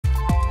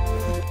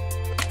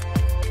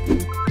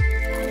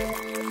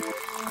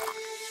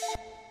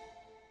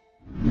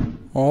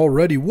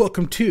Alrighty,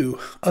 welcome to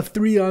a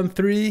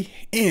 3-on-3,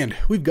 and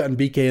we've gotten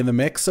BK in the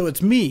mix, so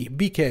it's me,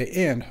 BK,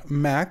 and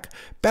Mac,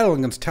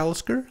 battling against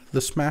Talisker,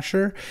 the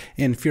Smasher,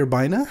 and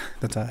Fierbina,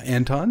 that's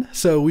Anton.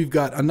 So we've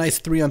got a nice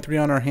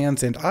 3-on-3 on our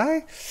hands, and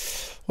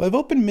I've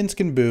opened Minsc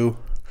and Boo.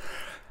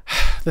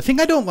 The thing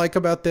I don't like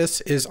about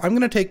this is I'm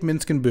going to take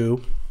Minsc and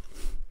Boo,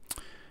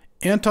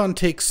 Anton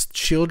takes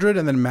Shieldred,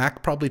 and then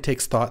Mac probably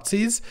takes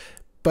Thoughtseize,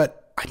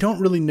 but I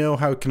don't really know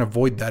how I can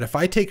avoid that. If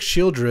I take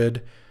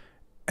Shieldred,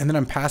 and then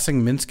I'm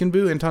passing Minsc and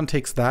Boo, Anton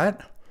takes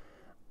that,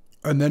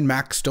 and then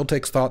Mac still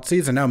takes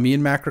Thoughtseize, and now me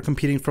and Mac are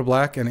competing for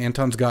black, and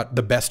Anton's got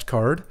the best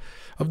card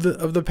of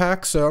the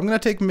pack, so I'm going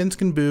to take Minsc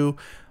and Boo.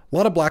 A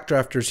lot of black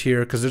drafters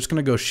here, because they're just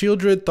going to go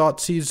Shieldred,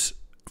 Thoughtseize,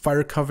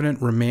 Fire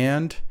Covenant,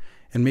 Remand,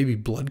 and maybe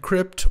Blood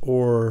Crypt,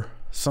 or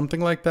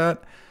something like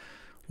that.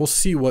 We'll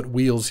see what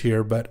wheels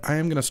here, but I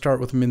am going to start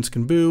with Minsc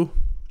and Boo.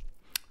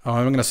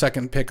 I'm going to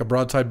second pick a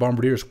Broadside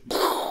Bombardiers.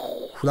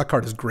 That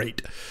card is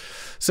great.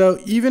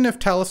 So even if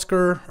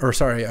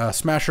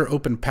Smasher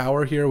opened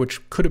Power here,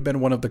 which could have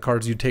been one of the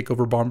cards you'd take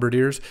over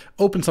Bombardiers,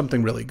 open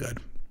something really good.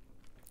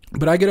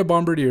 But I get a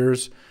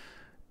Bombardiers.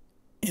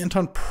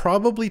 Anton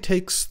probably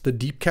takes the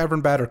Deep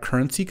Cavern Bat or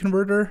Currency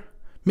Converter,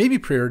 maybe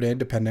Preordained,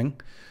 depending.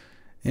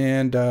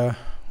 And well,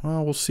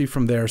 we'll see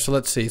from there. So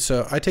let's see.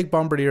 So I take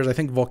Bombardiers. I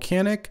think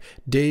Volcanic,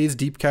 Daze,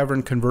 Deep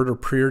Cavern Converter,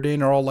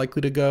 Preordained are all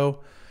likely to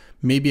go.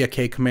 Maybe a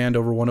K Command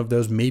over one of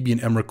those. Maybe an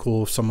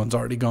Emrakul if someone's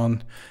already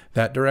gone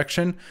that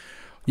direction.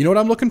 You know what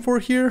I'm looking for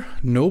here?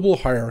 Noble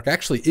Hierarch,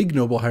 actually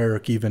Ignoble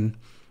Hierarch even,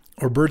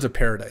 or Birds of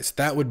Paradise.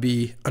 That would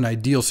be an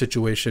ideal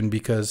situation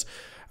because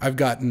I've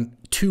gotten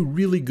two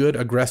really good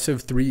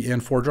aggressive 3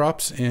 and 4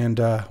 drops, and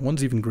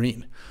one's even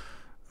green.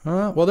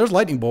 Well, there's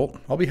Lightning Bolt.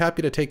 I'll be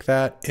happy to take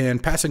that.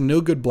 And passing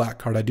no good black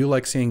card. I do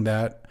like seeing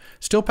that.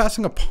 Still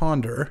passing a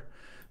Ponder.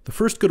 The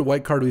first good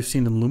white card we've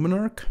seen in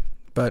Luminarch,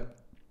 but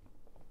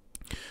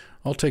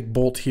I'll take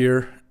Bolt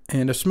here.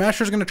 And if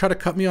Smasher's going to try to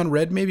cut me on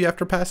red maybe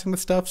after passing the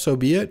stuff, so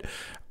be it.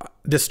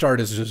 This start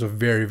is just a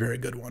very, very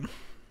good one.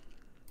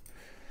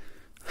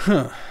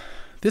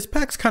 This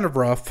pack's kind of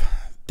rough.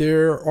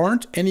 There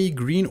aren't any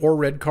green or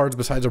red cards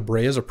besides a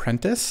Brea's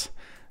Apprentice.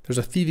 There's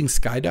a Thieving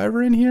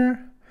Skydiver in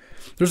here.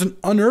 There's an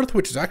Unearth,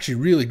 which is actually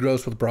really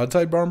gross with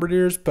Broadside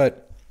Bombardiers,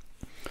 but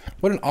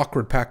what an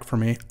awkward pack for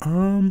me.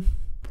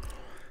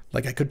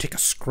 Like I could take a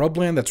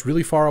Scrubland that's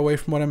really far away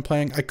from what I'm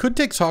playing. I could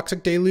take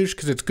Toxic Deluge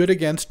because it's good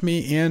against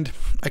me, and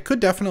I could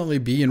definitely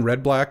be in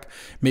red-black,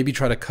 maybe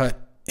try to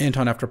cut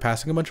Anton after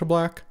passing a bunch of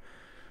black.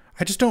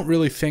 I just don't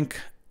really think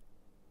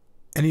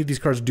any of these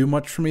cards do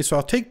much for me, so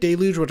I'll take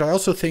Deluge, which I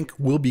also think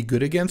will be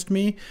good against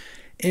me,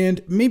 and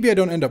maybe I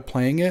don't end up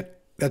playing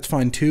it. That's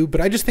fine too,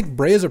 but I just think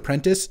Brea's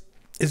Apprentice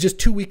is just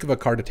too weak of a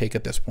card to take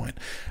at this point.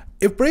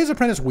 If Brea's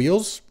Apprentice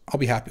wheels, I'll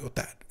be happy with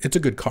that. It's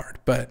a good card,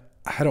 but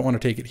I don't want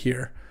to take it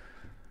here.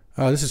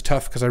 This is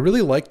tough because I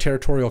really like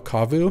Territorial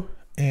Kavu,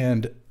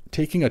 and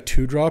taking a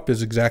 2-drop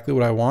is exactly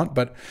what I want,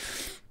 but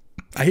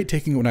I hate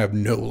taking it when I have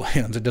no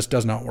lands. It just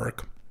does not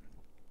work.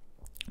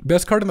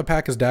 Best card in the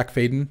pack is Dak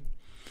Faden,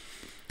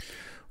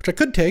 which I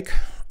could take.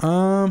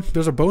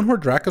 There's a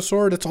Bonehorde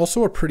Dracosaur. It's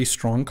also a pretty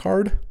strong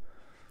card.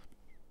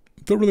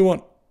 Don't really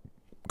want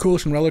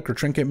Coalition Relic or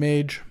Trinket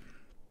Mage.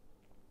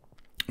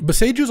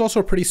 Boseiju is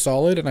also pretty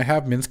solid, and I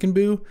have Minsc and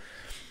Boo.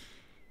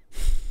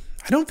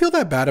 I don't feel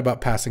that bad about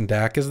passing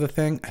Dak is the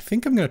thing. I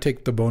think I'm going to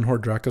take the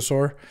Bonehorde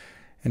Dracosaur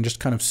and just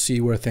kind of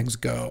see where things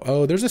go.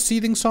 Oh, there's a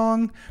Seething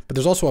Song, but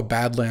there's also a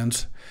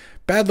Badlands.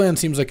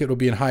 Badlands seems like it will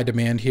be in high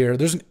demand here.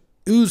 There's an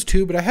Ooze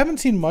too, but I haven't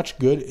seen much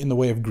good in the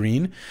way of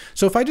green.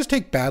 So if I just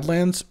take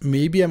Badlands,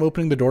 maybe I'm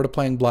opening the door to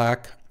playing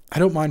black. I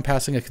don't mind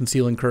passing a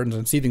Concealing Curtains,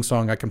 and Seething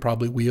Song I can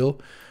probably wheel.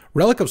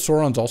 Relic of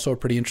Sauron's also a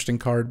pretty interesting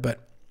card, but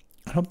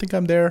I don't think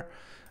I'm there.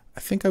 I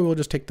think I will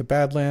just take the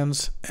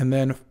Badlands, and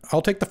then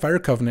I'll take the Fire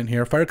Covenant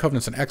here. Fire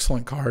Covenant's an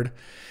excellent card.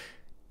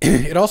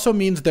 It also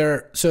means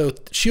so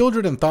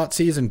Shieldred and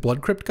Thoughtseize and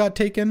Blood Crypt got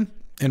taken,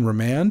 and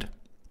Remand.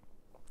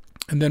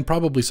 And then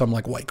probably some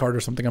like white card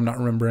or something I'm not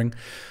remembering.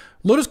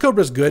 Lotus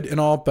Cobra is good and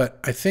all, but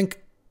I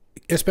think,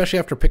 especially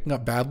after picking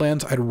up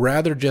Badlands, I'd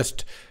rather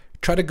just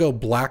try to go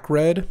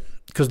black-red,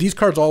 because these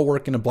cards all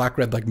work in a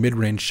black-red like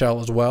mid-range shell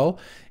as well,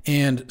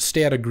 and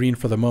stay out of green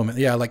for the moment.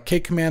 Yeah, like K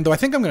Command, though I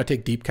think I'm going to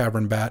take Deep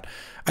Cavern Bat.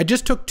 I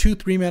just took 2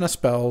 3-mana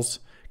spells.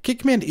 K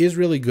Command is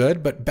really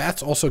good, but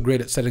Bat's also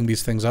great at setting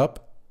these things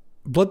up.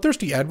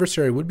 Bloodthirsty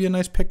Adversary would be a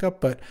nice pickup,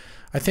 but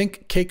I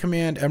think K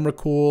Command,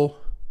 Emrakul,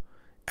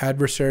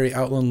 Adversary,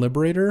 Outland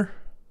Liberator,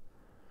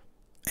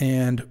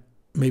 and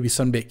maybe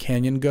Sunbait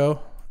Canyon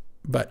go.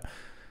 But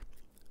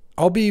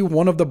I'll be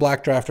one of the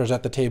black drafters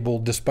at the table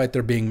despite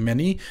there being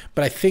many,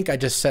 but I think I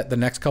just set the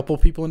next couple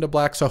people into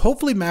black. So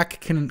hopefully Mac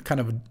can kind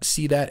of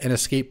see that and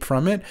escape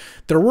from it.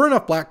 There were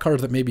enough black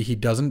cards that maybe he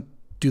doesn't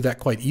do that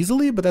quite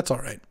easily, but that's all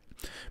right.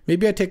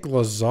 Maybe I take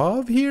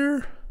Lazav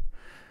here.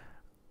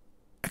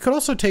 I could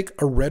also take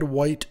a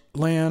red-white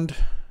land,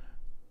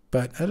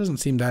 but that doesn't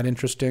seem that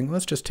interesting.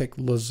 Let's just take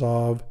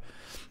Lazav.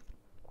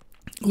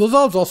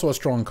 Lazav's also a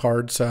strong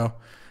card, so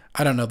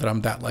I don't know that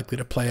I'm that likely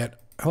to play it.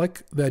 I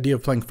like the idea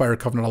of playing Fire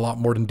Covenant a lot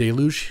more than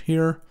Deluge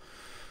here.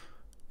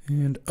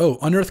 And, oh,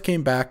 Unearth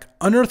came back.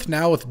 Unearth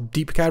now with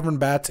Deep Cavern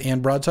Bats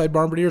and Broadside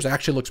Bombardiers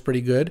actually looks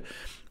pretty good.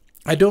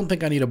 I don't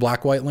think I need a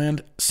black-white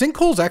land.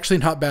 Sinkhole's actually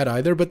not bad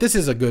either, but this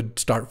is a good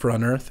start for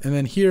Unearth. And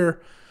then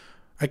here,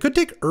 I could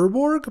take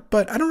Urborg,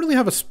 but I don't really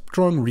have a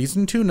strong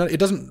reason to. It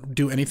doesn't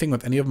do anything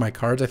with any of my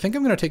cards. I think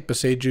I'm going to take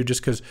Boseiju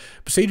just because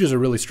Boseiju is a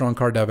really strong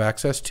card to have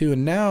access to.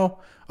 And now,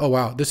 oh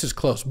wow, this is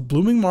close.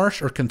 Blooming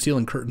Marsh or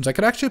Concealing Curtains. I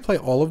could actually play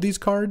all of these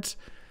cards.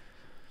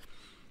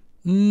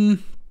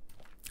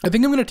 I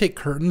think I'm going to take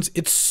Curtains.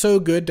 It's so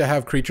good to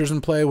have creatures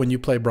in play when you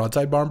play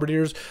Broadside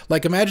Bombardiers.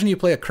 Like, imagine you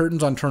play a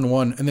Curtains on turn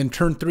 1, and then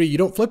turn 3, you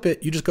don't flip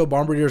it, you just go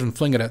Bombardiers and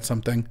fling it at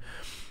something.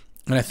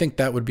 And I think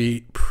that would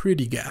be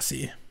pretty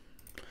gassy.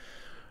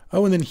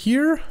 Oh, and then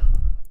here,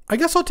 I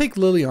guess I'll take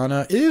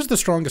Liliana. It is the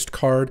strongest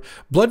card.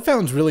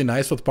 Bloodfound's really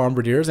nice with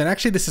Bombardiers, and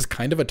actually this is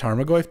kind of a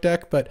Tarmogoyf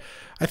deck, but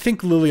I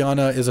think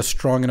Liliana is a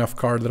strong enough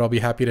card that I'll be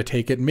happy to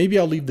take it. Maybe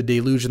I'll leave the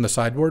Deluge in the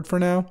sideboard for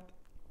now.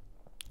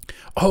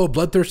 Oh,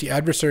 Bloodthirsty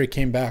Adversary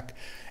came back.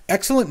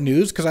 Excellent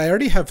news, because I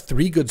already have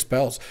 3 good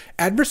spells.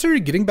 Adversary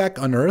getting back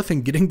Unearth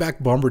and getting back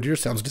Bombardier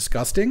sounds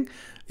disgusting.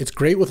 It's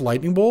great with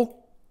Lightning Bolt,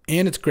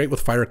 and it's great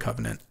with Fire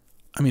Covenant.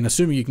 I mean,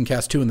 assuming you can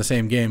cast 2 in the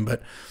same game,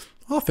 but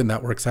often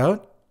that works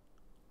out.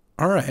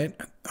 All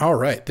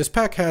right. This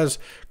pack has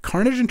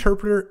Carnage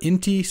Interpreter,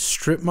 Inti,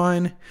 Strip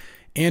Mine,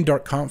 and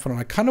Dark Confidant.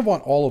 I kind of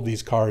want all of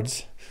these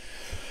cards.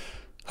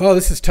 Oh,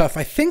 this is tough.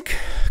 I think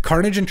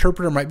Carnage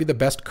Interpreter might be the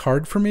best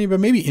card for me, but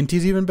maybe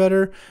Inti's even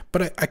better.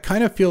 But I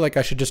kind of feel like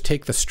I should just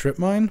take the Strip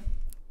Mine.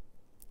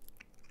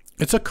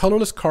 It's a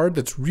colorless card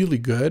that's really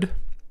good.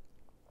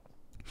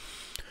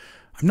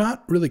 I'm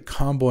not really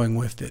comboing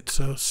with it.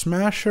 So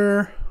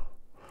Smasher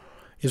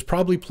is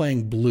probably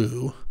playing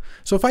blue.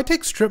 So if I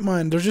take Strip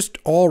Mine, there's just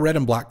all red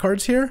and black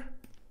cards here.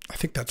 I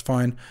think that's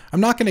fine.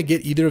 I'm not going to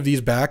get either of these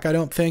back, I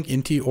don't think,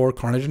 Inti or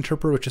Carnage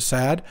Interpreter, which is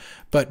sad.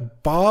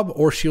 But Bob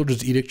or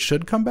Shieldred's Edict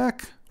should come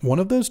back. One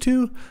of those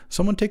two.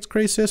 Someone takes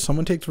Krasis,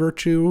 someone takes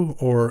Virtue,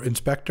 or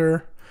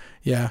Inspector.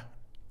 Yeah,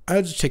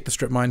 I'd just take the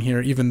Strip Mine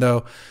here, even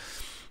though,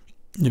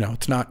 you know,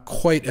 it's not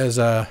quite as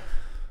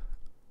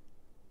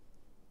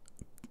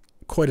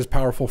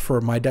powerful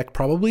for my deck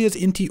probably as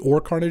Inti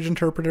or Carnage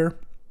Interpreter.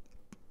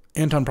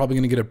 Anton probably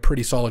going to get a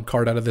pretty solid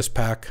card out of this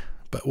pack,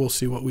 but we'll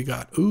see what we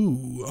got.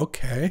 Ooh,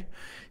 okay.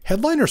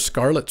 Headliner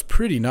Scarlet's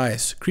pretty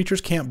nice.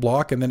 Creatures can't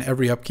block, and then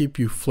every upkeep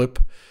you flip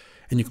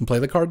and you can play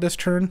the card this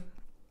turn.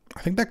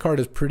 I think that card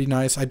is pretty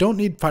nice. I don't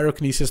need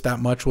Pyrokinesis that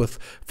much with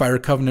Fire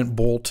Covenant,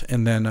 Bolt,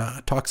 and then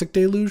Toxic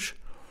Deluge.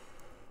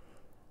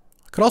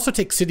 I could also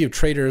take City of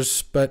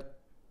Traders, but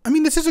I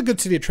mean, this is a good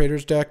City of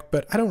Traders deck,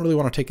 but I don't really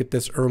want to take it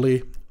this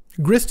early.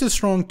 Grist is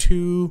strong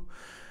too,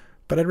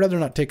 but I'd rather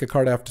not take a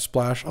card after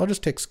Splash. I'll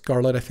just take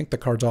Scarlet. I think the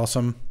card's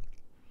awesome.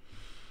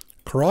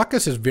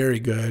 Karakas is very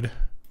good.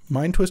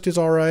 Mind Twist is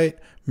all right.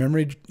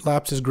 Memory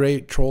Lapse is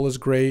great. Troll is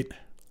great.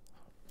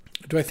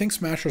 Do I think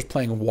Smasher's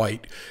playing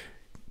white?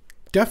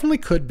 Definitely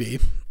could be.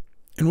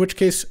 In which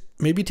case,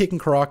 maybe taking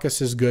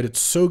Karakas is good. It's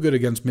so good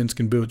against Minsc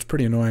and Boo. It's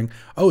pretty annoying.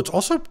 Oh, it's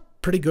also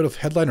pretty good with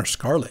Headliner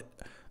Scarlet.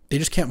 They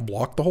just can't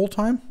block the whole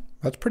time.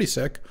 That's pretty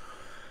sick.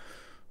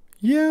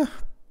 Yeah.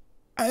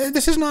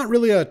 This is not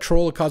really a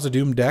Troll of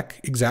Khazad-dûm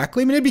deck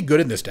exactly. I mean, it'd be good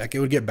in this deck. It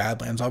would get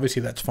Badlands.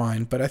 Obviously, that's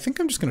fine. But I think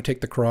I'm just going to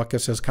take the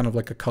Karakas as kind of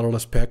like a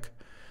colorless pick.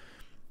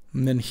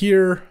 And then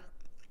here,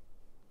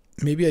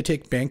 maybe I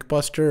take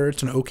Bankbuster.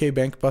 It's an okay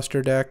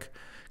Bankbuster deck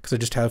because I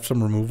just have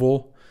some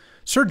removal.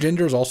 Sir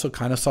Ginger is also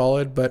kind of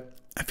solid, but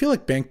I feel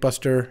like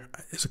Bankbuster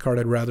is a card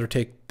I'd rather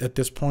take at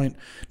this point.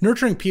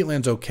 Nurturing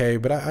Peatland's okay,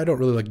 but I don't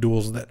really like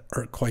duels that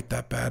are quite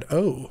that bad.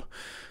 Oh,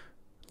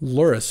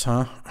 Lurrus,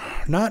 huh?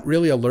 Not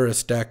really a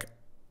Lurrus deck.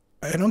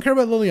 I don't care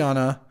about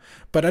Liliana,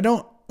 but I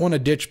don't want to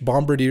ditch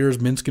Bombardiers,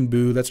 Minsc and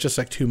Boo. That's just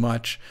like too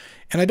much.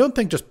 And I don't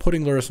think just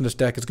putting Lurrus in this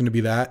deck is going to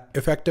be that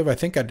effective. I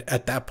think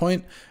at that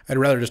point, I'd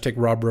rather just take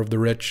Robber of the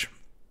Rich.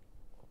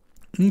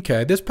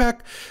 Okay, this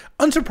pack,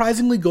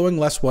 unsurprisingly going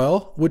less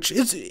well, which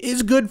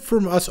is good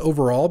for us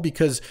overall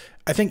because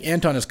I think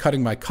Anton is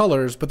cutting my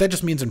colors, but that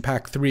just means in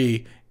pack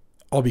 3,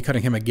 I'll be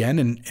cutting him again,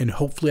 and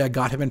hopefully I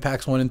got him in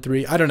packs 1 and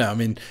 3. I don't know. I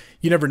mean,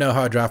 you never know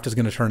how a draft is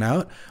going to turn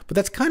out, but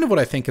that's kind of what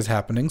I think is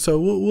happening, so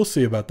we'll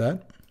see about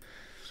that.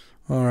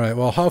 All right,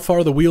 well, how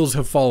far the wheels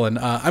have fallen.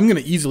 I'm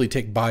going to easily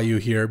take Bayou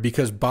here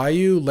because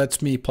Bayou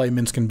lets me play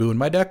Minsc and Boo in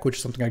my deck, which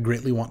is something I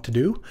greatly want to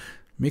do.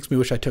 Makes me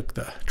wish I took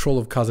the Troll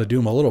of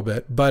Khazad-dûm a little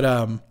bit, but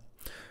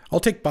I'll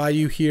take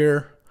Bayou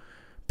here.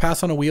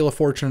 Pass on a Wheel of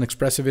Fortune, an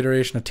Expressive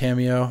Iteration of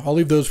Tamiyo. I'll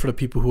leave those for the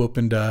people who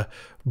opened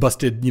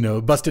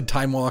busted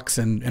Time Walks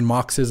and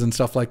Moxes and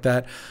stuff like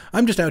that.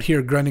 I'm just out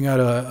here grinding out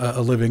a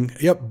living.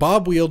 Yep,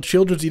 Bob wheeled,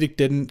 Shieldred's Edict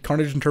didn't,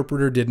 Carnage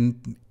Interpreter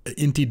didn't,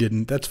 Inti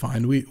didn't. That's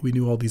fine. We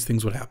knew all these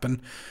things would happen.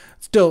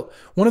 Still,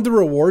 one of the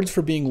rewards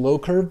for being low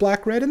curve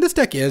black-red, and this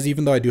deck is,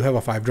 even though I do have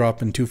a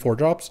 5-drop and 2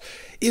 4-drops,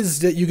 is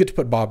that you get to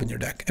put Bob in your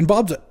deck. And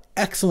Bob's an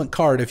excellent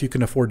card if you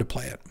can afford to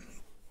play it.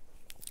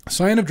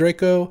 Scion of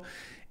Draco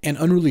and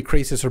Unruly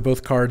Krasis are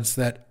both cards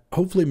that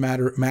hopefully Mac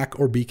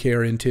or BK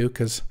are into,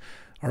 because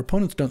Our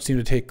opponents don't seem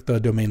to take the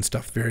domain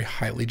stuff very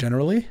highly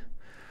generally.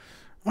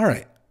 All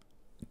right.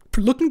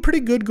 Looking pretty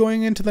good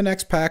going into the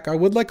next pack. I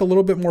would like a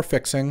little bit more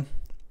fixing.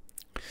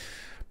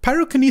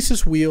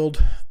 Pyrokinesis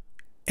Wield,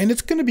 and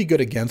it's going to be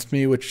good against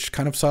me, which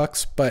kind of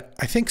sucks, but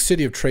I think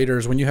City of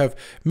Traders, when you have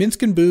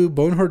Minsc and Boo,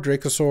 Bonehorde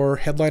Dracosaur,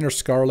 Headliner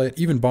Scarlet,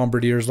 even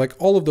Bombardiers, like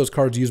all of those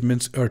cards use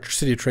Minsc or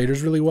City of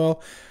Traders really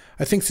well.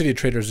 I think City of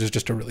Traders is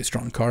just a really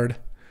strong card.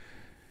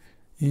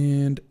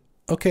 And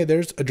okay,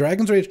 there's a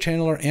Dragon's Rage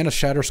Channeler and a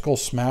Shatter Skull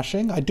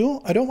Smashing. I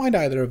don't mind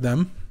either of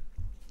them.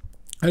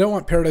 I don't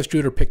want Paradise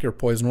Druid or Pick Your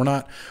Poison.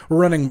 We're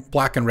running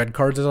black and red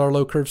cards as our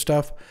low curve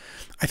stuff.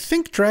 I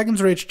think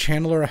Dragon's Rage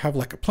Channeler, I have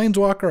like a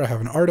Planeswalker, I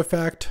have an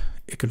artifact.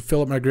 It can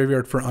fill up my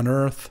graveyard for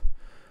Unearth.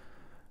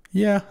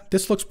 Yeah,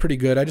 this looks pretty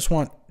good. I just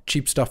want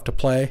cheap stuff to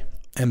play,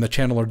 and the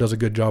Channeler does a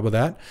good job of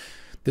that.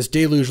 This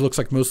Deluge looks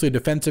like mostly a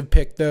defensive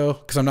pick though,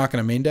 because I'm not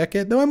going to main deck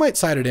it, though I might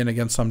side it in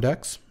against some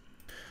decks.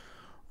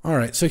 All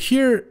right, so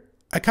here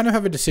I kind of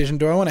have a decision.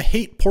 Do I want to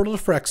hate Portal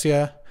to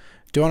Phyrexia?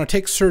 Do I want to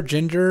take Sir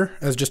Ginger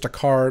as just a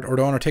card, or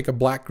do I want to take a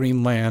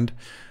black-green land?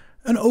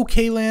 An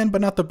okay land,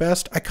 but not the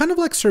best. I kind of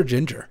like Sir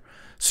Ginger.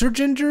 Sir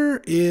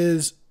Ginger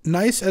is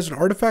nice as an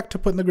artifact to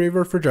put in the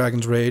graveyard for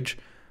Dragon's Rage.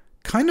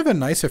 Kind of a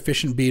nice,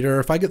 efficient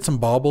beater. If I get some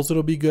baubles,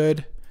 it'll be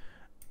good.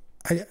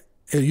 I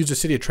use the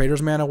City of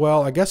Traders mana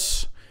well. I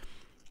guess...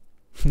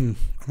 am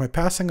I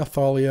passing a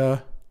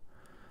Thalia?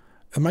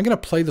 Am I going to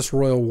play this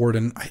Royal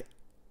Warden?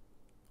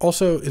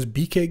 Also, is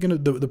BK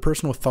going to the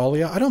person with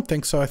Thalia? I don't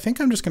think so. I think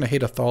I'm just going to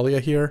hate a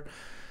Thalia here.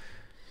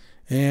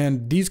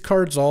 And these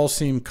cards all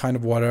seem kind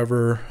of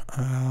whatever.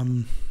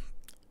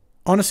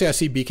 Honestly, I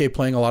see BK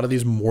playing a lot of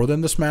these more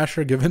than the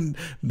Smasher, given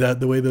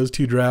the way those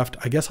two draft.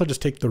 I guess I'll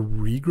just take the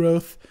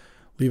Regrowth,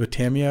 leave a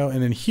Tamiyo,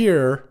 and then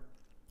here,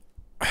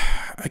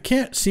 I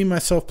can't see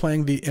myself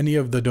playing any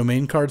of the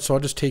domain cards, so I'll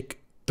just take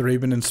the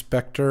Raven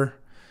Inspector.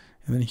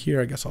 And then here,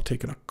 I guess I'll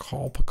take a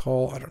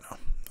Call. I don't know.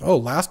 Oh,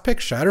 last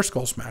pick, Shatter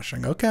Skull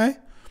Smashing. Okay.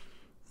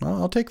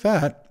 Well, I'll take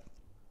that.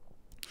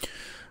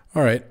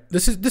 All right.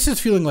 This is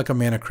feeling like a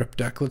Mana Crypt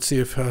deck. Let's see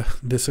if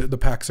the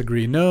packs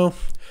agree. No.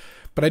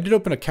 But I did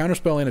open a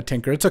Counterspell and a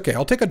Tinker. It's okay.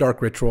 I'll take a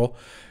Dark Ritual.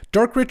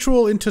 Dark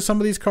Ritual into some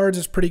of these cards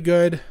is pretty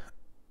good.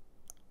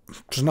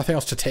 There's nothing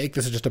else to take.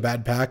 This is just a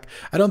bad pack.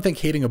 I don't think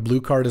hating a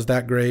blue card is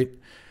that great.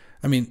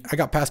 I mean, I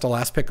got past a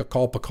last pick, a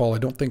Call. I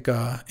don't think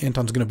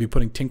Anton's going to be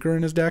putting Tinker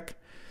in his deck.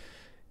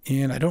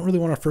 And I don't really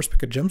want to first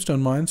pick a Gemstone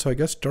Mine, so I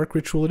guess Dark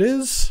Ritual it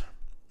is.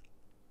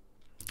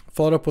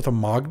 Followed up with a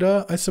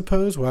Magda, I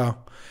suppose. Wow.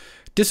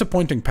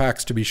 Disappointing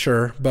packs to be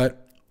sure,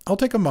 but I'll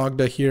take a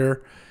Magda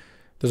here.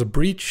 There's a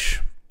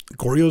Breach,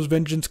 Goryo's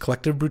Vengeance,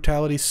 Collective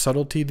Brutality,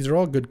 Subtlety. These are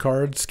all good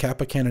cards.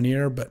 Kappa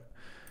Cannoneer, but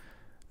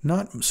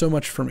not so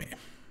much for me.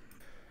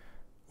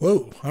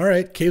 Whoa. All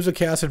right. Caves of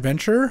Chaos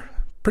Adventure.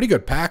 Pretty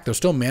good pack. There's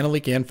still Mana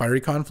Leak and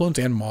Fiery Confluence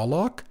and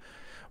Mawlock.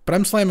 But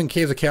I'm slamming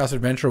Caves of Chaos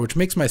Adventure, which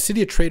makes my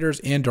City of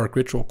Traders and Dark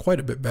Ritual quite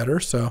a bit better,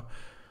 so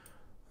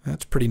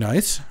that's pretty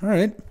nice. All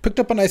right, picked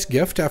up a nice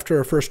gift after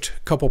our first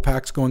couple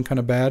packs going kind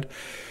of bad.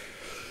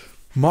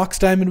 Mox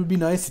Diamond would be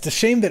nice. It's a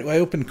shame that I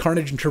opened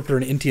Carnage Interpreter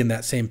and Inti in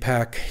that same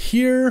pack.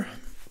 Here,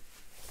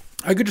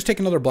 I could just take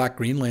another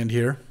black-green land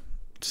here.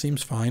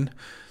 Seems fine.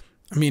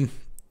 I mean,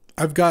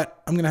 I'm going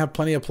to have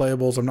plenty of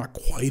playables. I'm not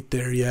quite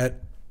there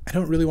yet. I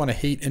don't really want to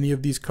hate any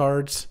of these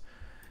cards,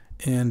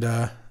 and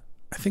I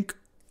think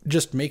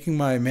just making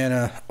my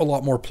mana a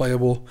lot more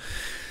playable.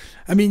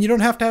 I mean, you don't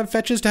have to have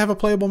fetches to have a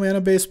playable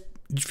mana base.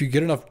 If you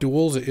get enough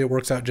duels, it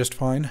works out just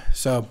fine.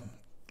 So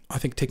I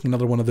think taking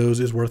another one of those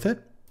is worth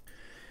it.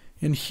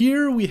 And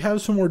here we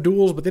have some more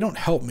duels, but they don't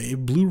help me.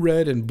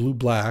 Blue-red and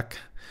blue-black.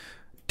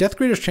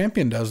 Deathgrader's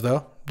Champion does,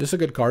 though. This is a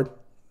good card.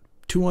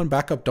 2-1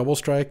 backup double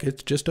strike.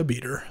 It's just a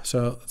beater.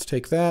 So let's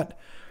take that.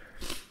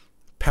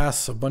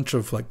 Pass a bunch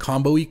of like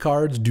combo-y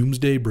cards,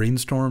 Doomsday,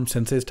 Brainstorm,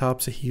 Sensei's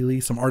Top,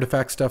 Saheeli, some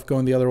artifact stuff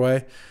going the other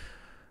way.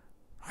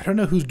 I don't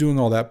know who's doing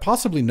all that.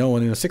 Possibly no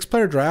one. In a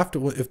 6-player draft,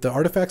 if the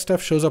artifact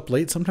stuff shows up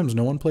late, sometimes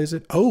no one plays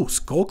it. Oh,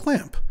 Skull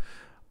Clamp.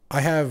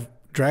 I have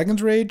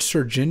Dragon's Rage,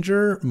 Sir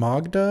Ginger,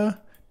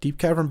 Magda, Deep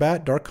Cavern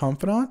Bat, Dark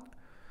Confidant.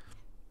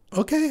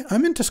 Okay,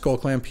 I'm into Skull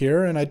Clamp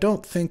here, and I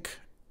don't think...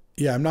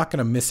 Yeah, I'm not going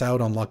to miss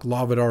out on like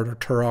Lavadart or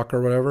Turok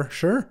or whatever.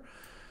 Sure.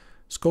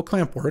 Skull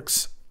Clamp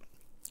works.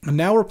 And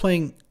now we're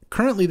playing,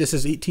 currently this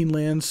is 18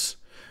 lands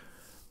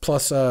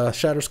plus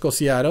Shatter Skull.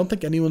 So yeah, I don't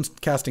think anyone's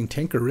casting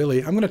Tinker really.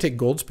 I'm going to take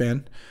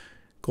Goldspan.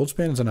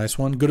 Goldspan is a nice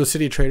one. Go to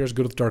City of Traders,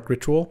 go to Dark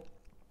Ritual.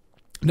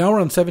 Now we're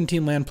on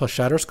 17 land plus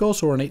Shatter Skull,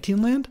 so we're on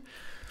 18 land.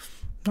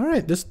 All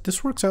right,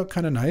 this works out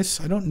kind of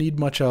nice. I don't need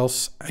much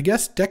else. I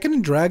guess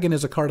Decadent Dragon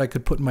is a card I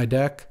could put in my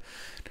deck.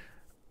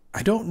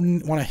 I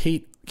don't want to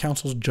hate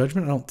Council's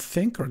Judgment, I don't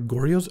think, or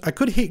Goryo's. I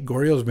could hate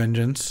Goryo's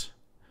Vengeance.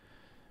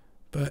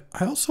 But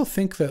I also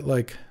think that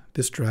like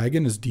this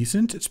dragon is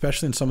decent,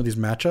 especially in some of these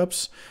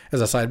matchups as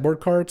a sideboard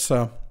card.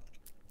 So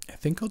I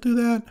think I'll do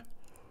that.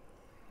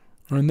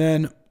 And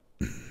then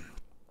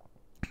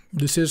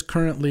this is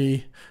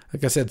currently,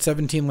 like I said,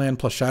 17 land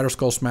plus Shatter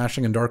Skull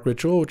Smashing and Dark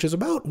Ritual, which is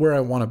about where I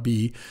want to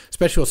be,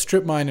 especially with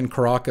Strip Mine and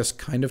Caracas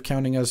kind of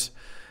counting as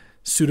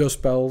pseudo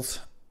spells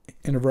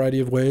in a variety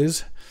of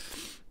ways.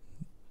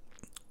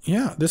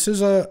 Yeah, this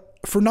is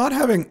for not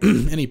having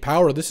any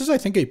power, this is, I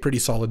think, a pretty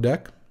solid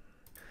deck.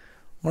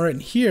 All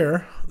right,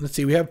 here, let's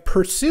see, we have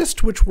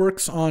Persist, which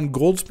works on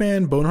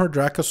Goldspan, Boneheart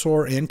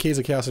Dracosaur, and Caves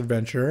of Chaos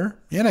Adventure.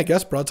 And I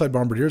guess Broadside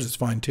Bombardiers is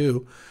fine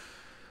too.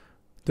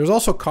 There's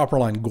also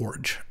Copperline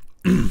Gorge.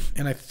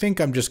 And I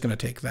think I'm just going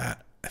to take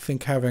that. I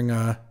think having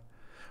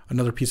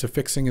another piece of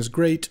fixing is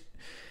great.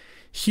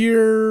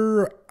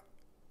 Here,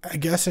 I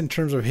guess in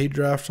terms of hate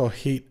drafts, I'll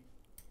hate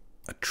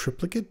a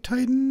Triplicate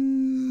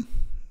Titan.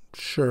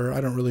 Sure,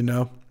 I don't really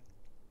know.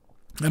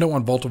 I don't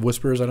want Vault of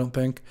Whispers, I don't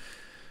think.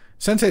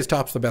 Sensei's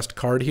Top's the best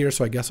card here,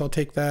 so I guess I'll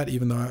take that,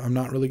 even though I'm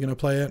not really going to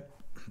play it.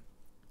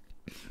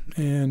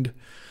 And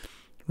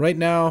right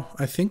now,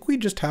 I think we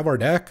just have our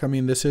deck. I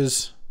mean, this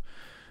is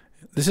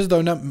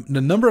the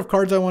number of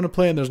cards I want to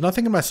play, and there's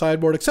nothing in my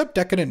sideboard except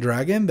Decadent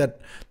Dragon that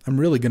I'm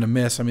really going to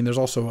miss. I mean, there's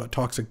also a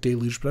Toxic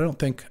Deluge, but I don't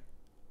think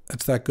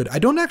it's that good. I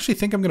don't actually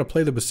think I'm going to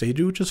play the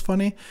Boseiju, which is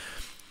funny.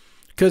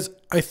 Because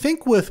I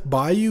think with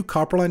Bayou,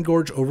 Copperline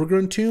Gorge,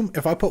 Overgrown Tomb,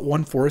 if I put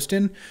one forest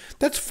in,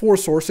 that's 4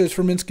 sources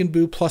for Minsc and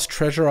Boo plus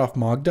Treasure off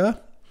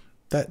Magda.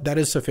 That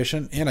is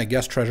sufficient. And I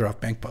guess Treasure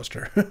off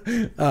Bankbuster.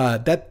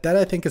 that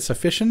I think is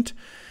sufficient.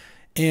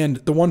 And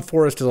the one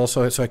forest is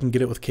also so I can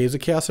get it with Caves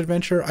of Chaos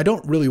Adventure. I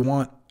don't really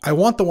want... I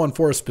want the one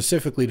forest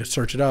specifically to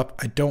search it up.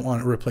 I don't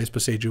want to replace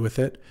Boseiju with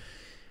it.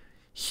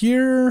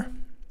 Here,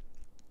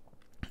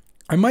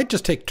 I might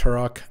just take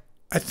Turok.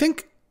 I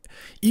think...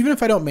 Even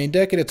if I don't main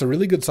deck it, it's a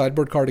really good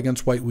sideboard card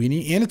against White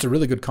Weenie, and it's a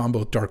really good combo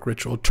with Dark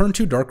Ritual. Turn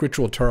 2 Dark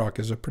Ritual Turok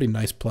is a pretty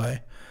nice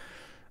play.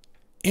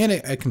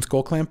 And I can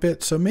Skull Clamp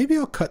it, so maybe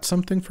I'll cut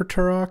something for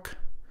Turok.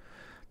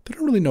 I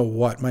don't really know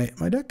what. My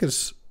deck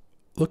is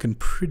looking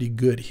pretty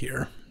good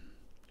here.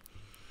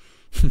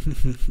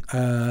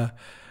 I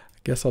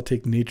guess I'll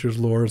take Nature's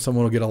Lore.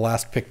 Someone will get a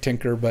last pick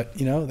Tinker, but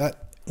you know,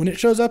 that when it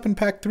shows up in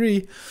pack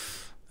 3,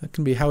 that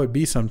can be how it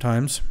be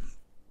sometimes.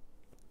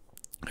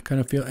 I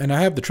kind of feel, and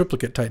I have the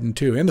Triplicate Titan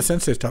too, and the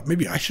Sensei's Top.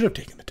 Maybe I should have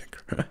taken the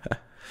Tinker.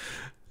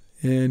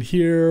 And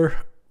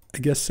here, I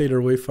guess Satyr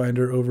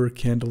Wayfinder over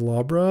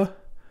Candelabra.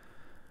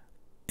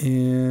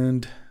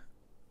 And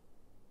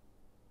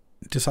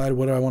decide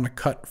what I want to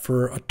cut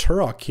for a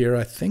Turok here.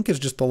 I think is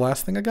just the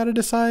last thing I got to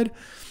decide.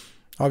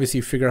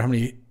 Obviously, figure out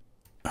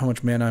how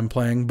much mana I'm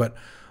playing, but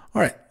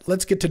all right,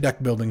 let's get to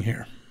deck building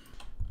here.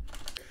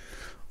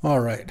 All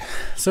right,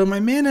 so my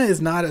mana is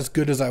not as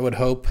good as I would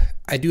hope.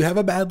 I do have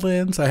a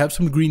Badlands, I have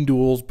some green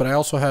duels, but I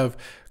also have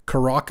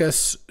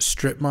Caracas,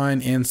 Strip Mine,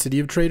 and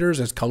City of Traders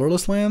as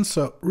colorless lands,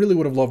 so really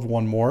would have loved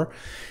one more.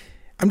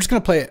 I'm just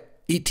going to play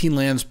 18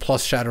 lands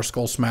plus Shatter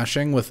Skull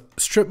Smashing with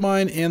Strip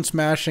Mine and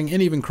Smashing,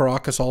 and even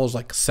Caracas all as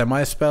like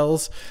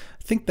semi-spells.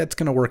 I think that's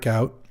going to work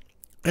out.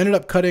 Ended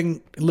up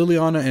cutting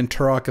Liliana and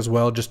Turok as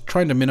well, just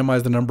trying to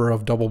minimize the number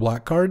of double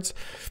black cards.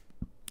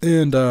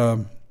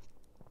 And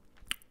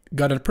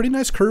got a pretty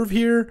nice curve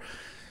here.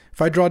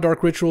 If I draw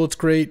Dark Ritual, it's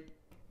great.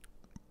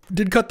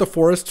 Did cut the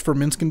forests for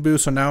Minsc and Boo,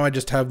 so now I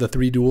just have the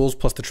 3 duels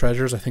plus the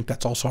treasures. I think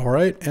that's also all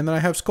right. And then I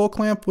have Skull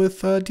Clamp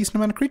with a decent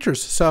amount of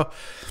creatures. So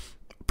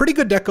pretty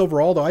good deck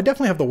overall, though. I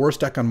definitely have the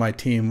worst deck on my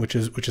team, which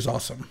is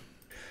awesome.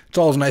 It's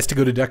always nice to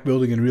go to deck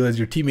building and realize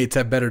your teammates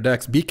have better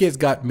decks. BK's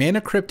got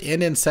Mana Crypt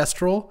and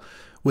Ancestral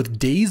with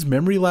Daze,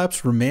 Memory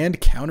Lapse, Remand,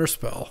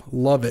 Counterspell.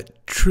 Love it.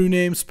 True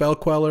Name, Spell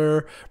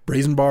Queller,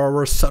 Brazen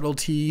Borrower,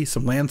 Subtlety,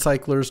 some Land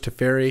Cyclers,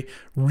 Teferi.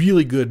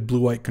 Really good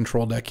blue-white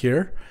control deck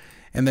here.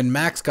 And then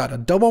Max got a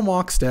double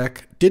Mox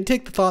deck. Did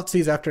take the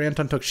Thoughtseize after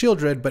Anton took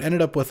Shieldred, but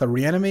ended up with a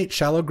Reanimate,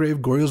 Shallow Grave,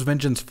 Goryo's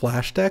Vengeance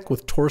Flash deck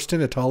with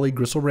Torsten, Atali,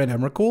 Gristlebrand,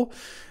 Emrakul.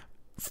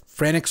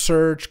 Frantic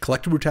Surge,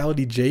 Collective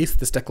Brutality, Jace.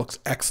 This deck looks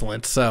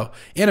excellent. So,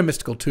 and a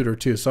Mystical Tutor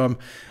too. So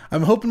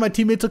I'm hoping my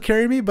teammates will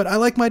carry me, but I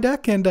like my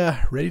deck and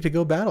ready to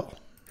go battle.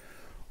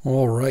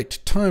 All right,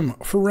 time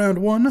for round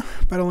 1.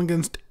 Battling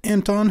against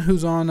Anton,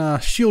 who's on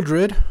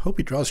Shieldred. Hope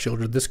he draws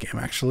Shieldred this game,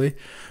 actually.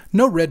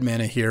 No red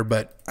mana here,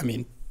 but I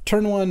mean,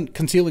 turn 1,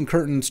 Concealing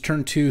Curtains.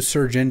 Turn 2,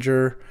 Surge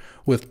Injure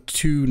with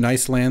 2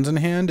 nice lands in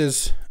hand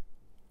is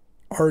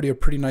already a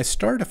pretty nice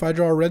start. If I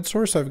draw a red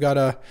source, I've got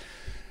a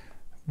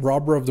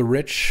Robber of the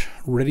Rich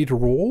ready to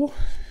roll.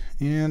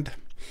 And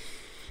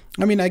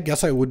I mean, I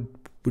guess I would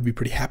be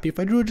pretty happy if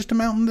I drew just a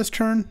mountain this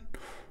turn.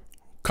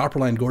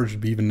 Copperline Gorge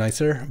would be even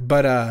nicer.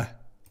 But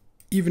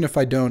even if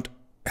I don't,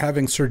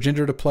 having Surge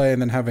Injure to play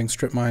and then having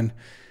Strip Mine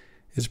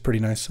is pretty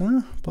nice.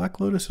 Black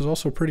Lotus is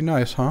also pretty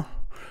nice, huh?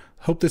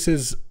 Hope this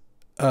is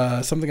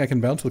something I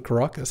can bounce with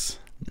Caracas.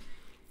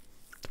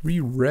 3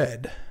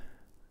 red.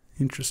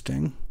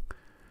 Interesting.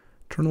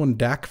 Turn 1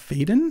 Dak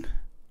Faden.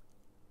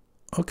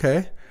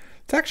 Okay.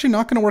 It's actually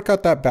not going to work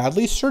out that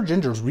badly. Surge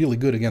Injure is really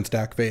good against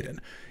Dak Faden.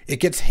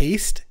 It gets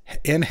haste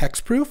and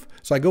hexproof,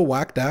 so I go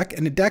whack Dak,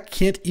 and the Dak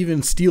can't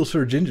even steal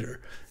Surge Injure,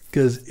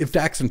 because if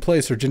Dak's in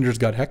play, Surge Injure's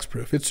got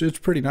hexproof. It's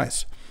pretty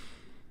nice.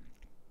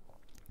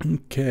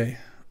 Okay.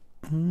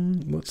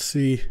 Let's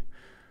see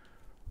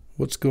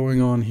what's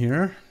going on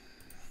here.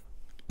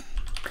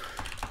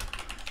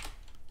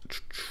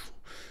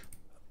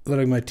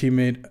 Letting my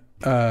teammate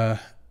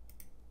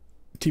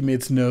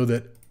teammates know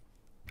that,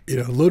 you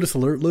know, Lotus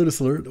Alert, Lotus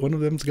Alert. One of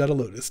them's got a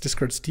Lotus.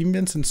 Discard Steam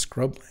Vents and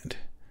Scrubland.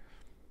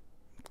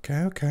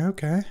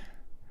 Okay.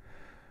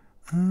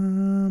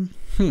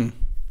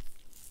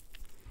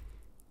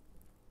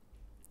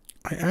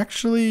 I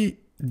actually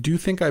do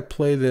think I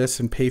play this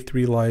and pay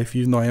 3 life,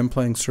 even though I am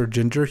playing Sir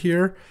Ginger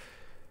here,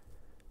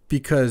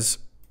 because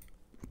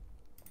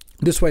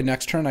this way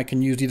next turn I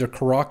can use either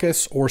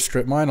Caracas or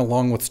Strip Mine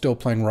along with still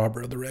playing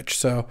Robber of the Rich.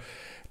 So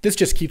this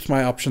just keeps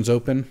my options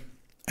open.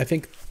 I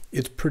think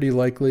it's pretty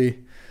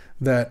likely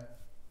that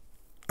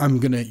I'm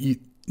going to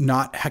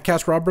not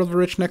cast Robber of the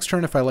Rich next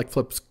turn if I like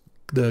flips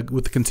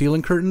with the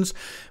Concealing Curtains,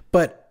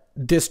 but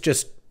this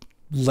just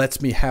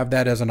lets me have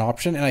that as an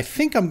option. And I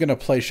think I'm going to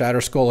play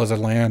Shatterskull as a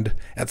land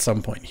at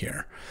some point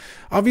here.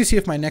 Obviously,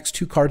 if my next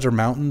 2 cards are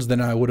mountains, then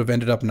I would have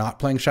ended up not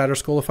playing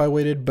Shatterskull if I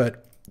waited,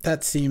 but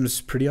that seems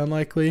pretty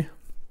unlikely.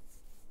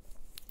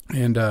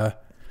 And I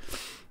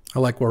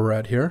like where we're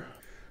at here.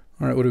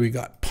 All right, what do we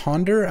got?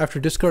 Ponder after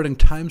discarding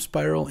Time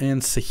Spiral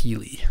and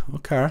Saheeli.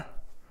 Okay.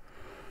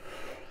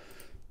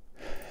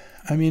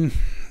 I mean,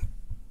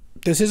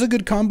 this is a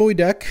good combo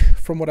deck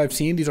from what I've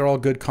seen. These are all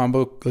good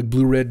combo, like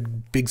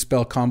blue-red, big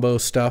spell combo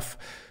stuff.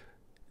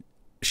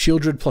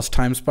 Shieldred plus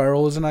Time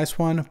Spiral is a nice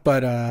one,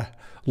 but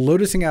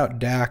lotusing out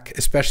Dak,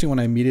 especially when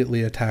I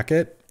immediately attack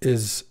it,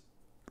 is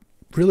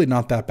really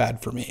not that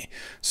bad for me.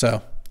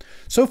 So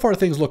far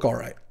things look all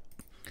right.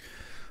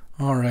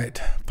 All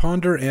right,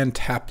 Ponder and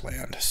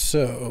Tapland.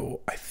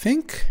 So I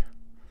think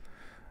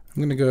I'm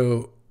going to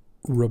go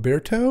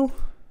Roberto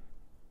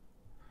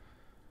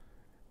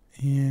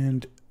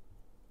and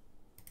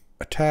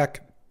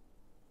attack.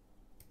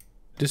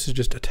 This is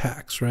just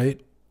attacks, right?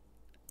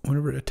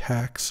 Whenever it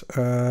attacks,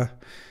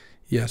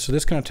 yeah, so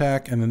this can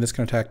attack, and then this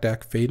can attack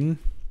Dak Faden.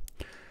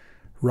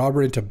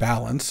 Robber into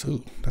Balance.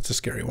 Ooh, that's a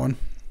scary one.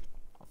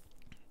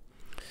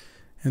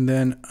 And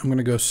then I'm going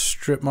to go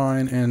Strip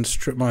Mine and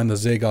Strip Mine the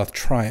Zagoth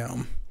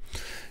Triumph,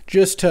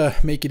 just to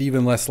make it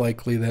even less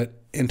likely that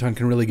Anton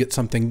can really get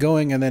something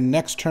going. And then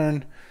next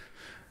turn,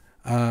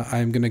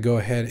 I'm going to go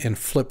ahead and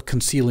flip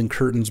Concealing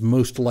Curtains,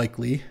 most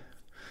likely.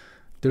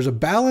 There's a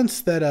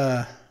Balance that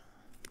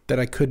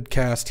I could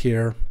cast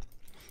here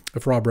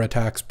if Robber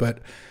attacks, but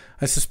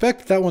I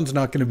suspect that one's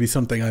not going to be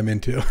something I'm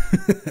into.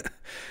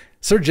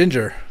 Sir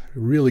Ginger,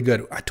 really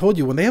good. I told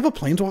you, when they have a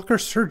Planeswalker,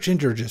 Sir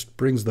Ginger just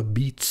brings the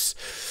beats.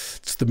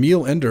 It's the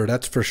meal ender,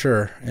 that's for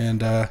sure.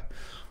 And I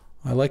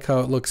like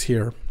how it looks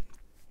here.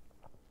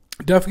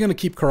 Definitely going to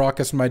keep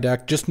Caracas in my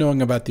deck, just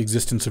knowing about the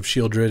existence of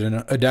Shieldred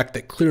and a deck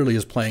that clearly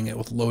is playing it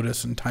with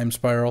Lotus and Time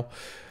Spiral.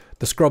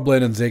 The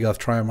Scrubland and Zagoth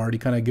Triumph already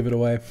kind of give it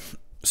away.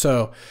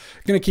 So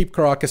I'm going to keep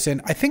Caracas in.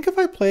 I think if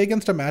I play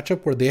against a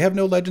matchup where they have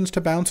no Legends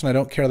to bounce and I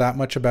don't care that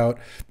much about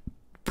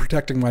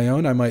protecting my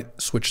own, I might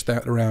switch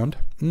that around.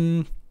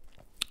 We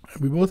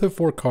both have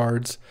 4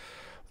 cards.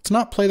 Let's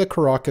not play the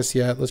Caracas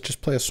yet. Let's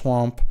just play a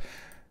Swamp.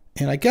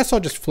 And I guess I'll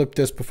just flip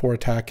this before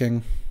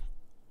attacking.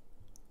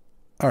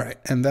 All right,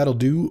 and that'll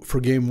do for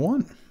game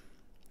 1.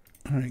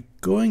 All right,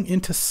 going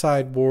into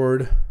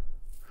sideboard.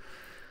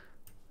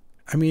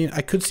 I mean,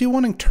 I could see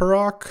wanting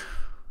Turok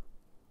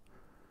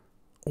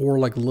or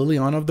like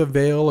Liliana of the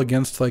Veil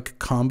against like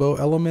combo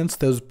elements.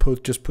 Those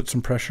both just put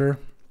some pressure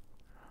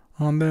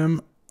on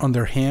them, on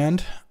their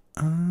hand.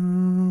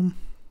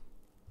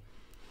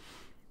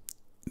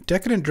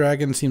 Decadent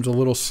Dragon seems a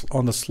little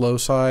on the slow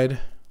side.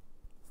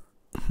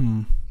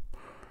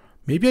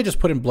 Maybe I just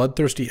put in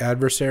Bloodthirsty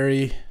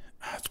Adversary.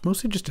 It's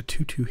mostly just a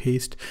 2/2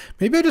 haste.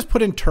 Maybe I just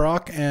put in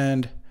Turok,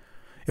 and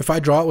if I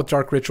draw it with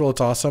Dark Ritual,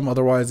 it's awesome.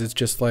 Otherwise, it's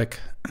just like,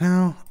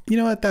 no, you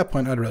know, at that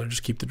point, I'd rather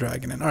just keep the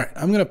dragon in. All right,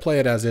 I'm going to play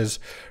it as is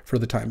for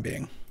the time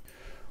being.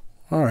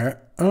 All right,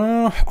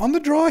 on the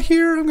draw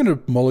here, I'm going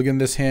to mulligan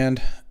this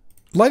hand.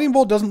 Lightning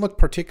Bolt doesn't look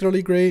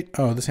particularly great.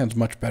 Oh, this hand's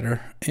much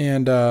better.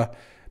 And that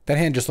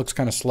hand just looks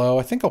kind of slow.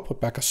 I think I'll put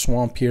back a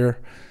Swamp here.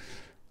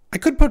 I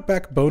could put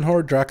back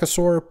Bonehorde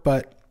Dracosaur,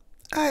 but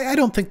I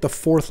don't think the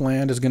 4th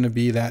land is going to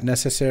be that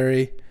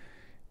necessary,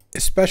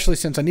 especially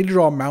since I need to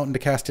draw a mountain to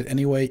cast it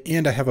anyway,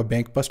 and I have a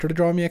Bank Buster to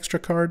draw me extra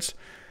cards.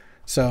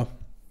 So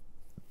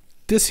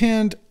this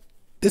hand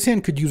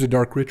could use a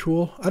Dark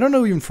Ritual. I don't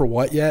know even for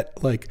what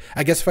yet. Like,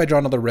 I guess if I draw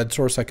another red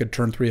source, I could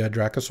turn 3 a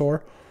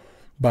Dracosaur,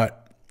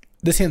 but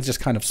this hand's just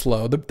kind of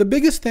slow. The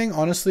biggest thing,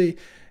 honestly,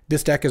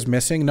 this deck is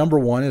missing, number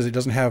 1, is it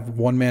doesn't have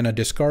 1-mana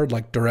discard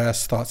like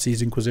Duress,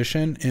 Thoughtseize,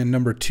 Inquisition, and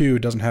number 2,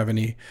 it doesn't have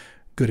any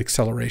good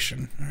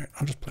acceleration. All right,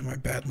 I'll just play my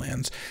bad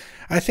lands.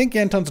 I think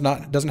Anton's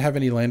doesn't have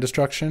any land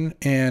destruction,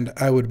 and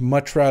I would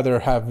much rather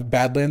have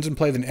bad lands in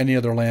play than any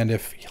other land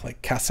if he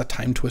like casts a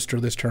Time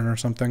Twister this turn or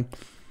something.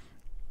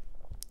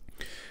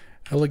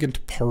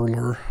 Elegant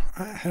Parlor.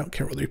 I don't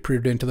care whether he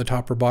preordained to the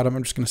top or bottom.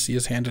 I'm just going to see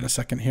his hand in a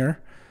second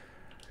here,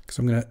 because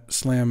I'm going to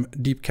slam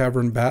Deep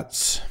Cavern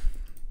Bats.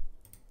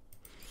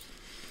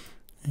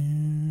 All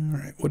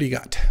right, what do you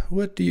got?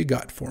 What do you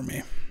got for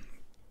me?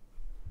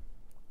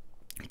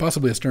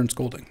 Possibly a Stern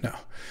Scolding. No.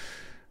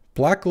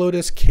 Black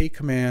Lotus, K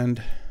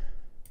Command,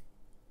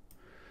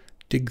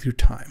 Dig Through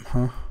Time,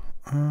 huh?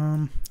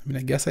 I mean,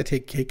 I guess I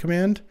take K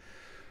Command.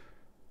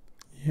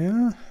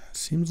 Yeah,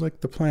 seems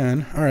like the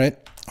plan. All right,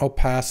 I'll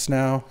pass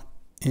now.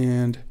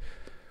 And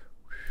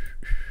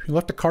you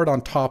left a card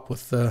on top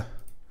with the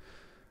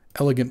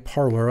Elegant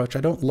Parlor, which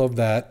I don't love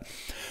that.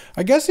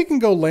 I guess you can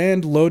go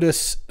land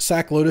Lotus,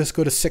 sack Lotus,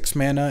 go to 6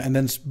 mana, and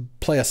then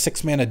play a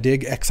 6 mana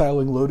dig,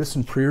 exiling Lotus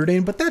and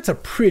Preordain, but that's a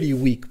pretty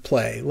weak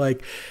play.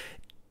 Like,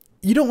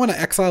 you don't want to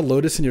exile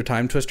Lotus in your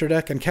Time Twister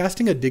deck, and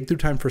casting a Dig Through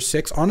Time for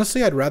 6,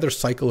 honestly, I'd rather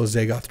cycle a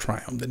Zagoth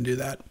Triumph than do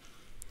that.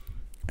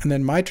 And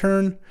then my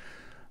turn,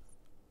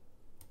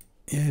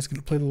 yeah, he's going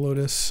to play the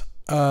Lotus.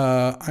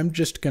 I'm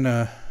just going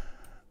to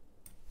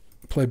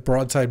play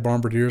Broadside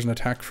Bombardiers and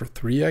attack for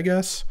 3, I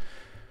guess.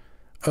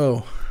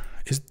 Oh,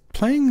 is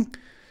playing...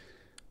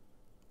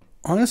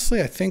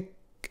 Honestly, I think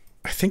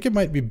it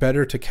might be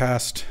better to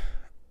cast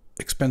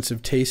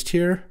Expensive Taste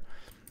here.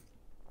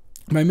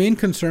 My main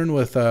concern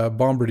with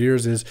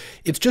Bombardiers is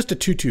it's just a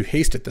 2/2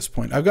 haste at this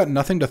point. I've got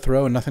nothing to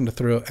throw and nothing to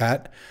throw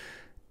at,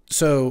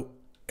 so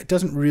it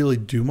doesn't really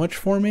do much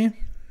for me.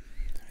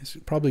 He's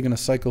probably going to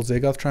cycle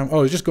Zagoth Triumph.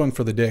 Oh, he's just going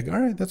for the dig.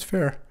 All right, that's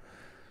fair.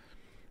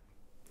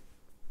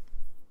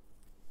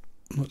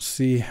 Let's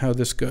see how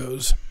this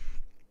goes.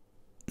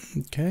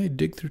 Okay,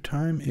 Dig Through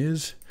Time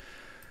is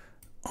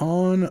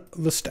on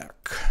the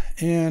stack,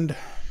 and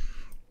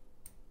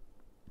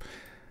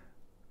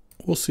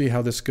we'll see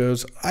how this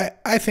goes.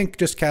 I think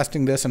just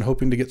casting this and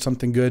hoping to get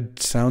something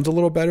good sounds a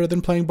little better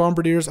than playing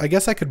Bombardiers. I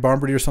guess I could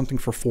Bombardier something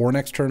for 4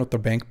 next turn with the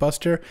Bank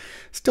Buster.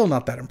 Still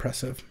not that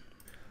impressive.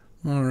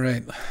 All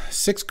right,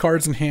 6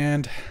 cards in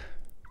hand.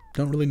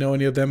 Don't really know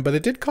any of them, but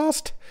it did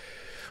cost...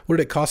 What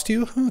did it cost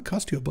you? Oh, it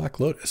cost you a Black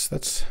Lotus.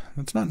 That's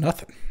not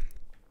nothing.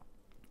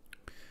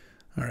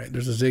 All right,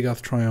 there's a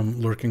Zagoth Triumph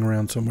lurking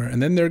around somewhere.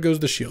 And then there goes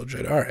the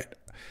Shieldred. All right.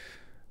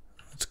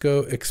 Let's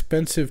go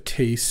Expensive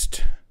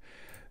Taste.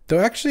 Though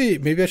actually,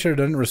 maybe I should have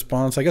done it in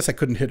response. I guess I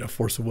couldn't hit a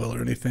Force of Will or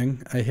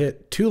anything. I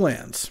hit 2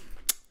 lands.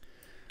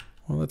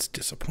 Well, that's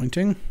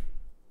disappointing.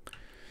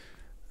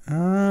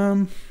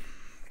 And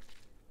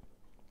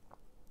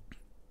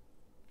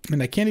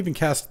I can't even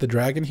cast the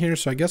Dragon here,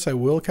 so I guess I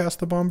will cast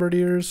the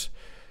Bombardiers.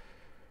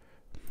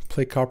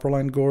 Play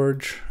Copperline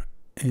Gorge,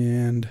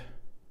 and...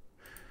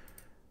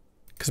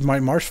 Because my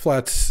Marsh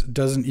Flats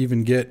doesn't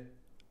even get...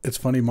 It's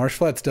funny, Marsh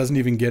Flats doesn't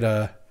even get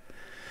a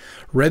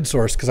red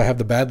source because I have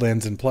the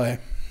Badlands in play.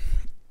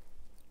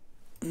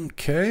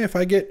 Okay, if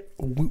I get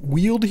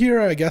wheeled here,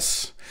 I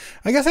guess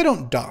I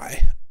don't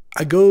die.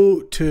 I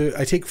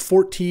take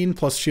 14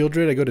 plus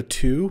Shieldred, I go to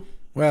 2.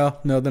 Well,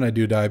 no, then I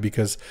do die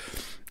because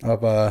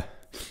of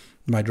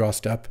my draw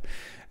step.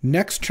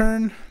 Next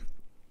turn,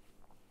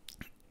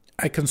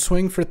 I can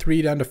swing for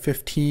 3 down to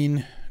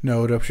 15.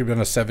 No, it should be down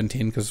to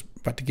 17 because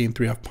about to gain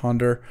 3 off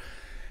Ponder.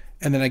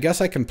 And then I guess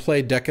I can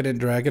play Decadent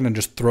Dragon and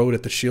just throw it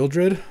at the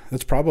Shieldred.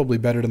 That's probably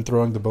better than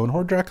throwing the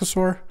Bonehorde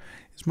Dracosaur,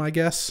 is my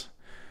guess.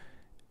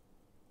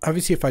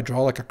 Obviously, if I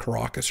draw like a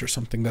Caracas or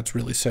something, that's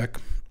really sick.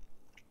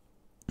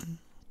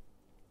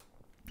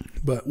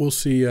 But we'll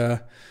see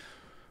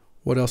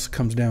what else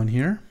comes down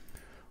here.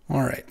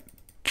 All right.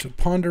 So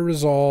Ponder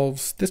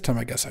resolves. This time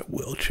I guess I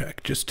will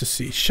check just to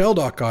see.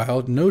 Shelldock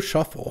Isle, no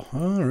shuffle.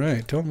 All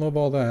right. Don't love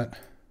all that.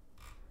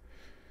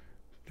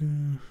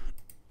 And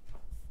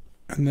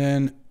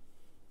then,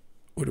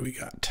 what do we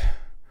got?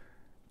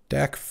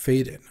 Dack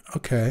Faden.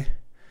 Okay.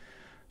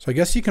 So I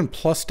guess you can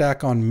plus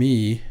stack on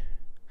me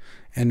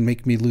and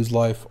make me lose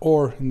life.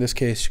 Or, in this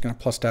case, you're going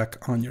to plus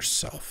stack on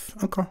yourself.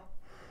 Okay.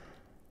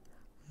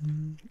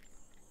 And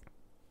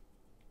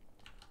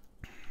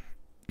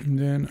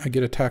then I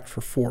get attacked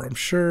for 4, I'm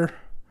sure.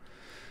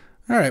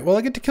 All right, well,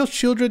 I get to kill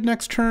Shieldred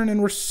next turn,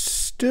 and we're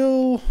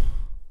still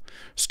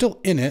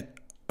in it.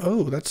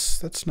 Oh,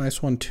 that's a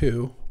nice one,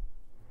 too.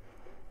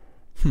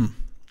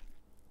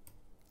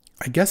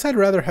 I guess I'd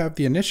rather have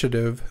the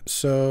initiative,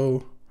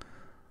 so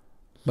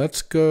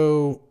let's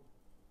go.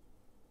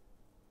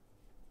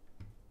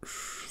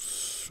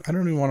 I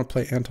don't even want to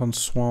play Anton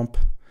Swamp.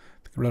 I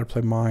think I'd rather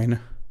play mine.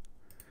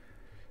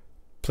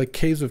 Play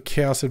Caves of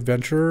Chaos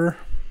Adventurer.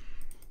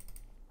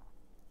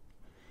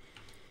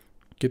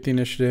 Get the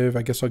initiative.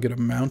 I guess I'll get a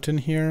mountain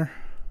here.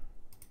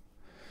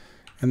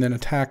 And then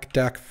attack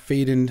Dack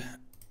Faden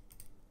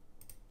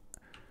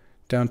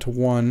down to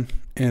 1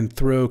 and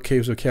throw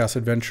Caves of Chaos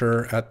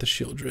Adventurer at the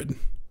Shieldred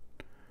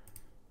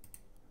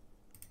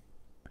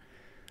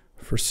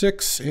for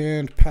 6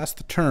 and pass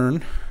the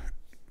turn.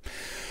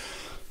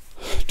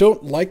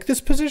 Don't like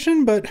this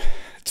position, but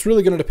it's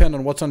really going to depend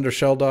on what's under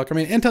Shelldock. I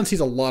mean, Anton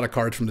sees a lot of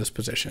cards from this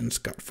position. It's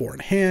got 4 in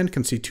hand,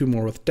 can see 2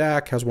 more with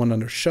Dack, has 1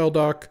 under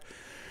Shelldock.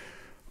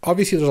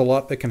 Obviously, there's a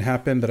lot that can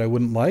happen that I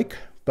wouldn't like,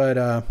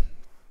 but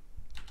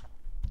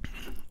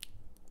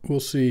we'll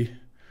see.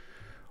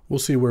 We'll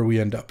see where we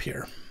end up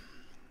here.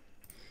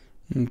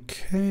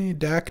 Okay,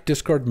 Dack,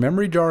 discard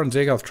Memory Jar and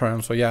Zagoth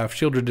Triumph. So yeah, if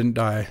Shieldred didn't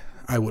die,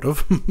 I would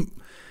have.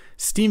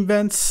 Steam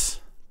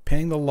Vents,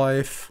 paying the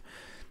life,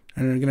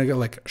 and you're gonna get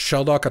like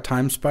Shelldock a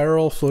Time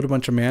Spiral, float a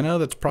bunch of mana.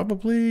 That's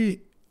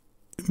probably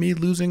me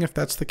losing if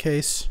that's the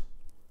case.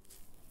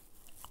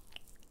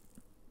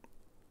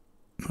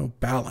 Oh,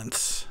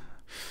 balance.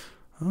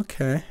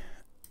 Okay.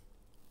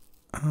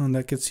 Oh, and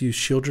that gets you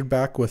shielded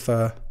back with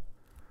that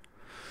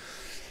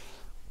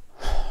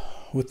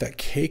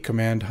K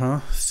command,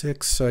 huh?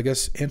 6. So I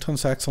guess Anton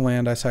sacks a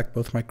land. I sack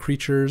both my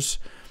creatures.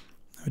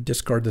 I would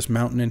discard this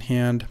mountain in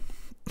hand.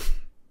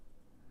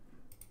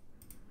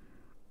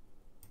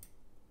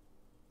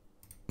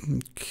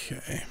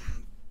 Okay.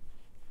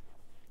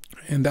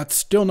 And that's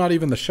still not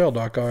even the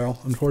Shelldock Isle,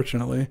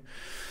 unfortunately.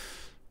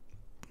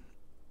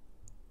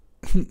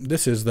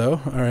 This is,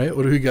 though. All right,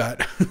 what do we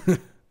got?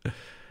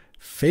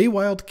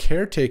 Feywild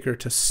Caretaker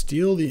to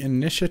steal the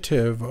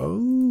initiative.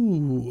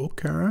 Oh,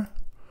 okay.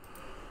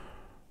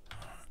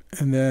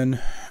 And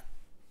then,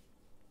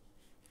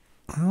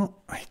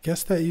 well, I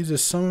guess that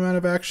uses some amount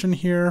of action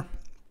here.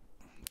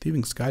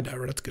 Thieving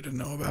Skydiver, that's good to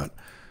know about.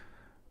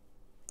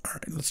 All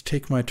right, let's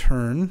take my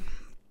turn.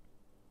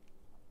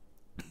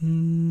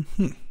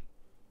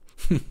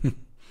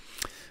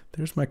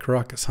 There's my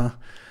Caracas, huh?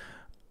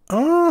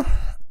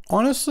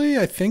 Honestly,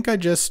 I think I'm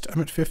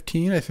at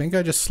 15. I think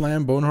I just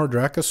slam Bonehor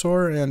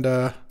Dracosaur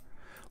and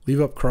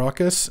leave up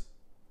Caracas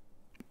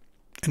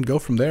and go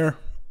from there.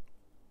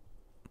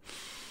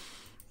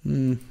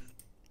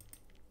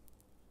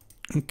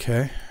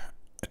 Okay.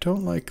 I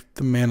don't like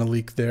the mana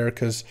leak there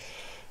because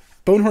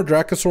Bonehor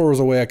Dracosaur was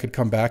a way I could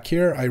come back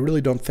here. I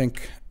really don't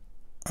think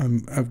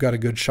I've got a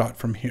good shot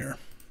from here.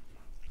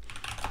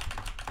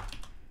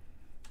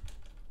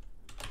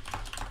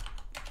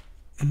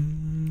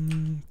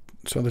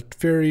 So the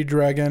Fairy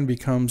Dragon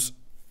becomes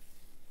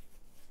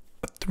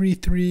a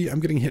 3/3. I'm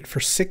getting hit for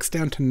 6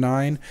 down to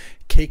 9.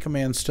 K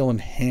command still in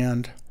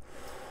hand.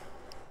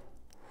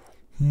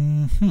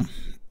 I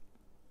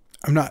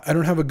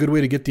don't have a good way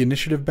to get the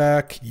initiative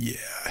back. Yeah,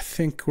 I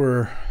think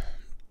we're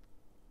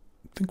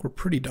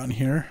pretty done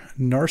here.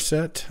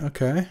 Narset,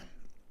 okay.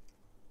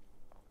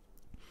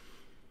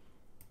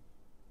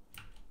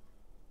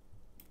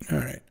 All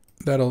right,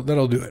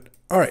 that'll do it.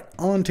 All right,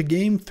 on to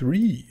game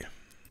 3.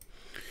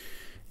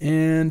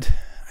 And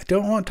I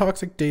don't want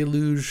Toxic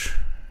Deluge.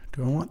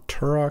 Do I want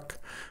Turok?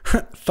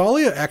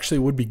 Thalia actually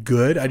would be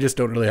good. I just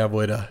don't really have a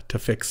way to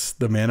fix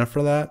the mana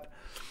for that.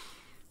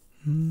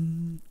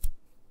 Don't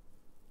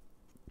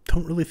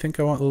really think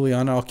I want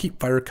Liliana. I'll keep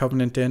Fire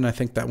Covenant in. I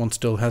think that one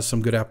still has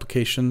some good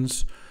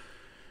applications.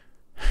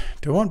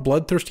 Do I want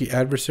Bloodthirsty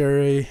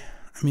Adversary?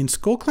 I mean,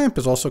 Skull Clamp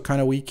is also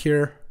kind of weak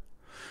here.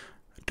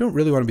 I don't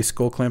really want to be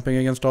Skull Clamping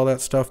against all that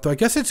stuff, though I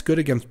guess it's good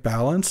against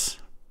balance.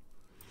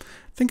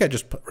 I think I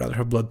just rather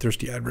have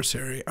Bloodthirsty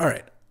Adversary. All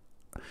right,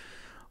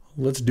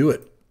 let's do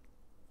it.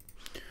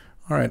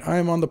 All right, I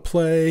am on the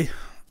play.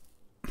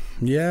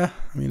 Yeah,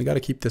 I mean, I got to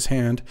keep this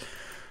hand.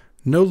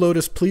 No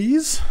Lotus,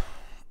 please.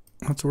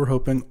 That's what we're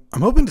hoping.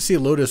 I'm hoping to see a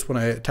Lotus when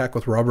I attack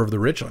with Robber of the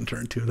Rich on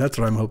turn 2. That's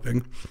what I'm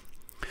hoping.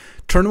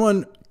 Turn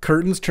 1,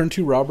 Curtains. Turn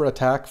 2, Robber,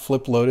 attack,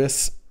 flip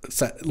Lotus.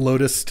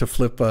 Lotus to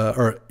flip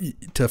or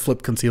to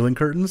flip Concealing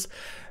Curtains.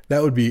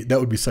 That would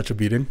be such a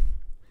beating.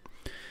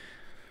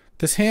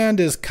 This hand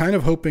is kind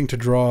of hoping to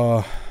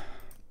draw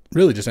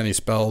really just any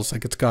spells.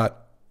 Like it can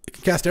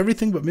cast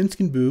everything but Minsc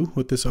and Boo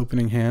with this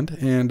opening hand,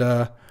 and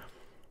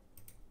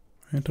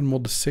Anton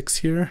Mold to 6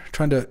 here,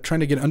 trying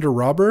to get under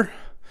Robber.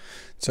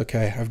 It's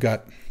okay. I've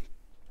got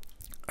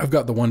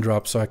the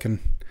 1-drop, so I can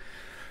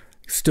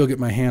still get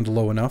my hand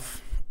low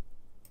enough.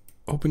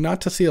 Hoping not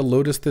to see a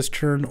Lotus this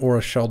turn or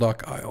a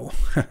Shelldock Isle.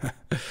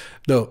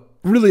 Though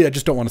really I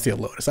just don't want to see a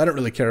Lotus. I don't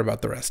really care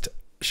about the rest.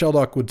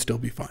 Shelldock would still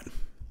be fine.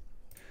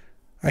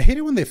 I hate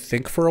it when they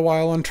think for a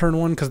while on turn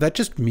 1 because that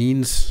just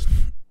means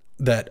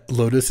that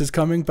Lotus is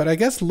coming. But I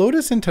guess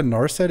Lotus into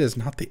Narset is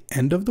not the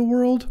end of the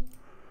world.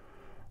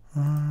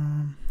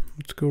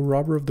 Let's go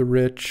Robber of the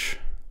Rich.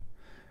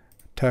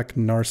 Attack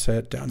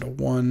Narset down to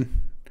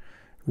 1.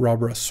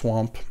 Robber a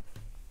Swamp.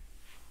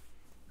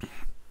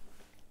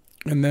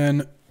 And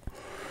then,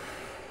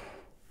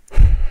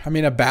 I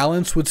mean, a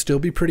Balance would still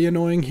be pretty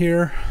annoying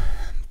here.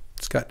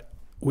 It's got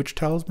Witch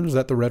Talisman. Is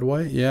that the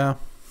red-white? Yeah.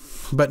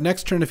 But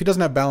next turn, if he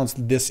doesn't have Balance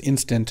this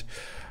instant,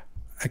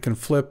 I can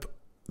flip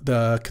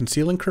the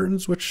Concealing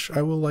Curtains, which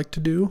I will like to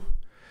do.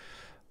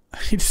 I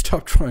need to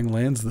stop drawing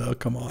lands, though.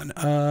 Come on.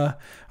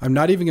 I'm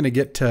not even going to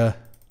get to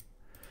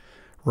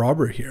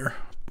Robber here.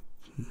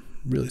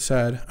 Really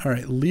sad. All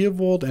right,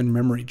 Leovold and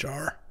Memory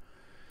Jar.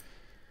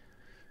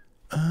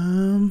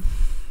 You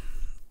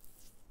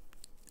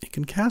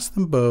can cast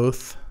them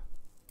both.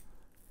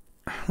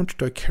 How much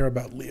do I care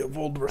about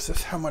Leovold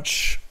versus how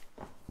much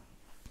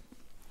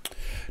do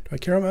I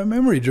care about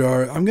Memory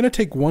Jar? I'm going to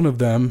take one of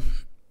them.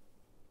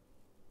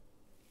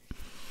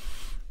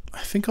 I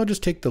think I'll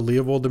just take the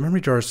Leovold. The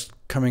Memory Jar is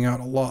coming out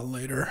a lot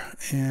later.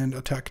 And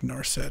attack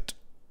Narset.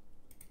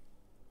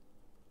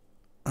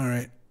 All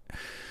right.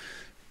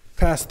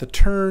 Pass the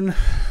turn.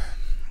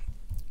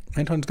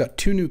 Anton's got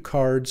 2 new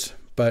cards,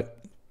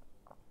 but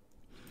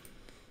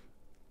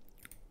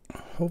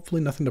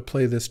hopefully nothing to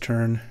play this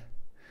turn.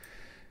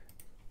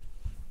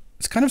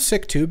 It's kind of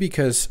sick too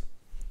because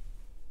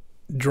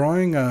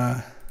drawing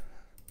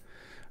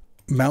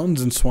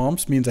mountains and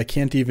swamps means I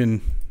can't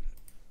even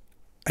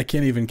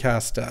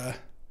cast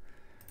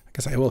I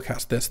guess I will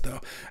cast this,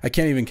 though. I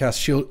can't even cast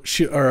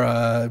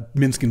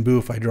Minsc and Boo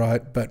if I draw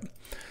it, but...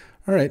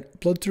 All right,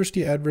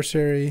 Bloodthirsty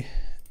Adversary.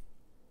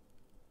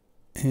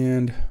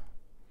 And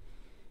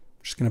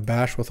I'm just going to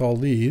bash with all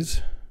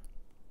these.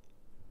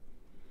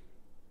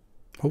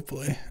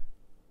 Hopefully.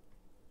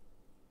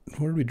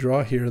 What do we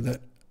draw here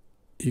that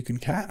you can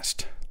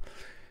cast?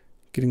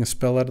 Getting a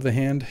spell out of the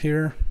hand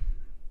here.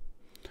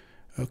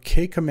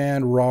 Okay,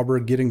 command, Robber,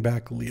 getting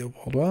back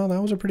Leovold. Well,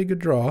 that was a pretty good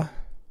draw.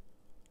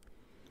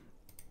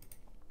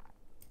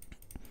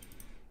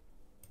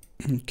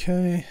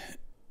 Okay.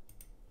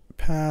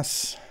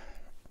 Pass.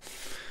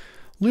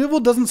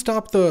 Leovold doesn't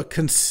stop the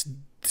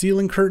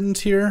concealing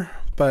curtains here,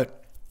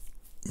 but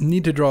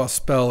need to draw a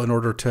spell in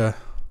order to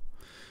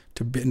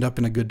end up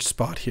in a good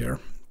spot here.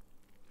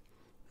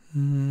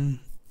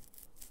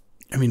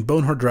 I mean,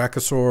 Boneheart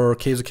Dracosaur,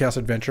 Caves of Chaos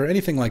Adventure,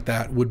 anything like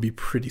that would be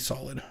pretty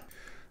solid.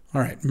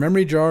 All right,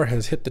 Memory Jar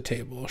has hit the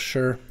table,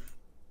 sure.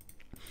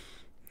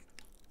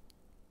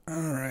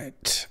 All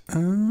right,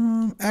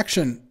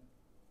 action.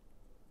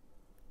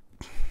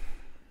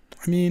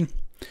 I mean,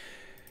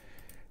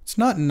 it's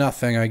not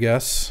nothing, I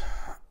guess.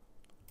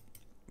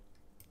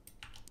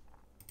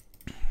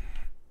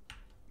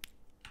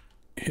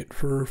 Hit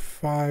for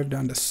 5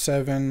 down to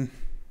 7.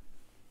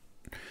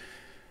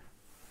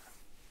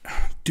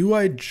 Do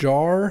I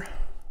jar?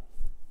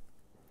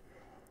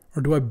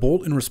 Or do I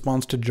bolt in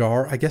response to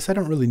jar? I guess I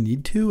don't really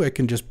need to. I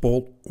can just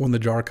bolt when the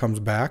jar comes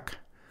back.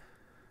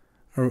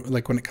 Or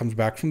like when it comes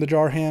back from the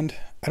jar hand.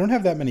 I don't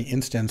have that many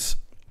instants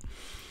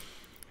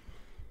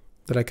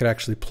that I could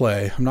actually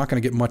play. I'm not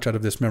going to get much out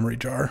of this Memory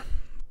Jar.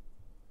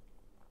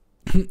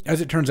 As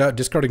it turns out,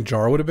 discarding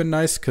jar would have been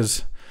nice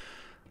because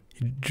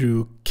you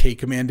drew K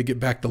command to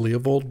get back the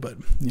Leovold, but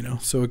you know,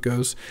 so it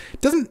goes.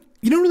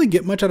 You don't really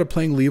get much out of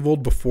playing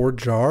Leovold before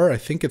jar. I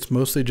think it's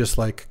mostly just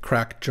like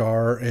crack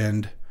jar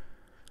and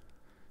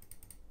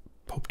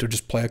hope to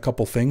just play a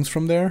couple things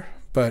from there.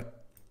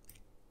 But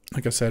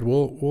like I said,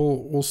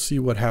 we'll see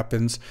what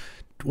happens.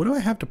 What do I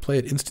have to play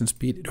at instant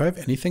speed? Do I have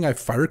anything? I have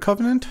Fire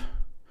Covenant.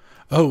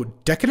 Oh,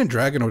 Decadent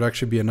Dragon would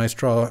actually be a nice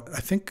draw.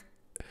 I think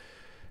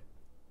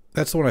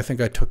that's the one I think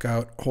I took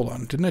out. Hold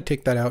on, didn't I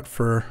take that out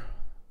for?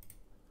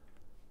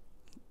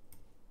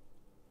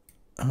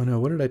 Oh no,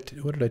 what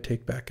did I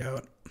take back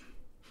out?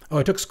 Oh,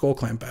 I took Skull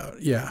Clamp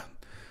out. Yeah.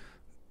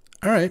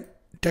 All right,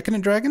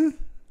 Decadent Dragon.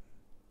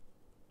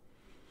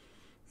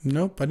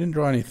 Nope, I didn't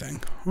draw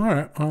anything. All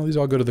right, well, these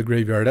all go to the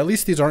graveyard. At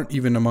least these aren't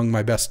even among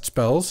my best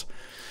spells.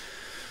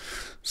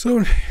 So,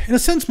 in a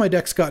sense, my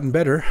deck's gotten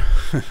better.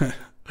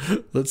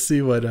 Let's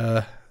see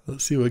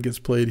what gets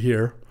played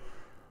here.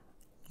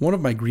 One of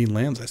my green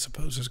lands, I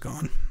suppose, is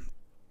gone.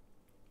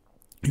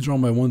 These are all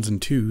my 1s and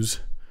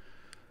 2s.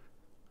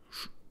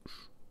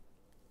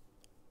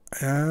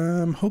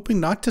 I'm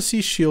hoping not to see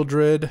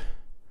Shieldred.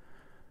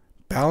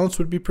 Balance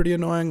would be pretty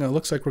annoying. It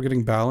looks like we're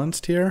getting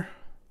balanced here.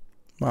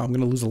 Wow, I'm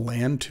going to lose a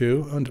land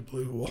too.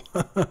 Unbelievable.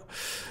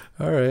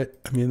 All right.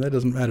 I mean, that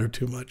doesn't matter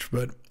too much,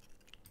 but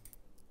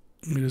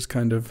we just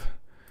kind of...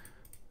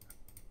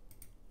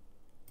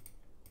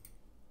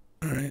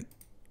 All right.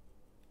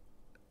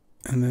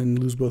 And then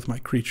lose both my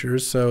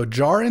creatures. So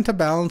jar into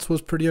balance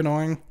was pretty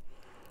annoying.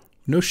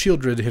 No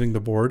Shieldred hitting the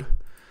board.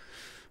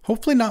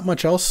 Hopefully not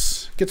much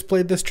else gets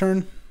played this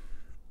turn.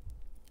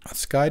 A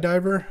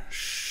Skydiver?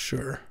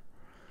 Sure.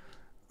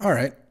 All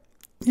right.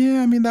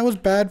 Yeah, I mean, that was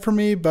bad for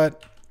me,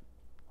 but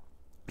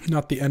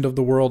not the end of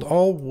the world.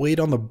 I'll wait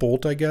on the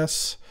bolt, I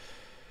guess.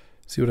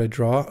 See what I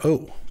draw.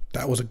 Oh,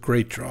 that was a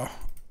great draw.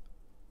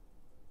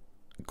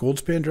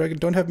 Goldspan Dragon.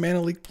 Don't have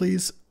Mana Leak,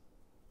 please.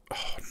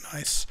 Oh,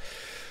 nice.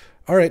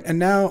 All right, and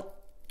now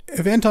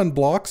if Anton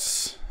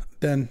blocks,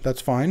 then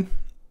that's fine.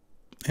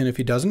 And if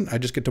he doesn't, I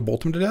just get to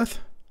bolt him to death.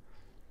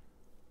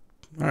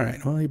 All right,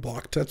 well, he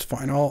blocked. That's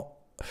fine.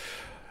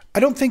 I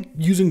don't think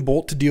using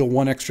bolt to deal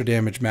 1 extra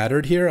damage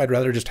mattered here. I'd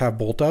rather just have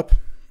bolt up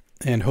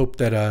and hope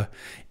that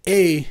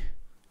A,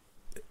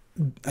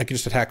 I can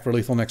just attack for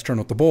lethal next turn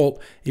with the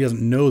bolt. He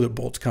doesn't know that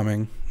bolt's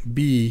coming.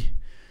 B,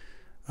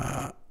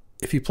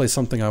 if he plays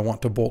something I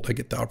want to bolt, I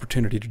get the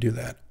opportunity to do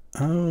that.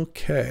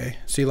 Okay.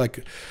 See,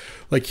 like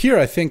here,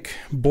 I think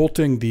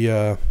bolting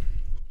the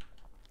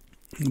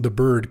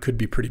bird could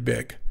be pretty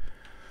big.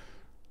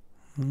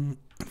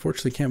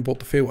 Unfortunately, can't bolt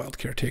the Feywild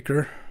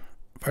Caretaker.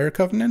 Fire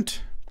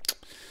Covenant.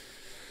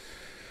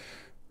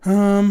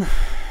 Yeah,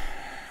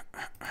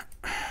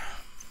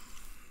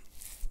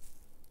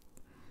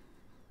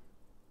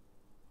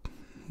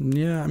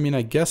 I mean,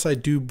 I guess I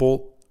do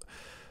bolt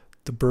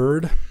the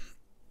bird.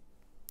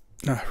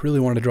 I really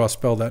wanted to draw a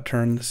spell that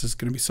turn. This is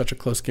going to be such a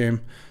close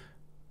game.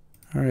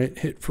 All right,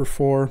 hit for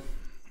 4.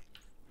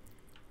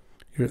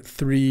 You're at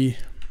 3.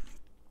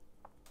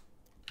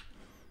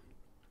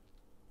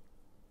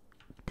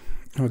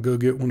 I'll go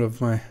get one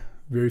of my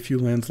very few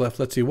lands left.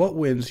 Let's see, what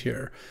wins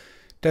here?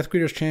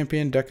 Deathcreator's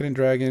Champion, Decadent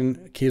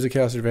Dragon, Caves of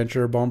Chaos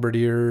Adventure,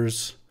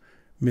 Bombardiers,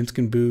 Minsc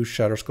and Boo,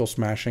 Shadow Skull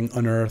Smashing,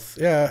 Unearth.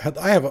 Yeah,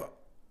 I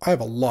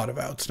have a lot of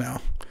outs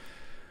now.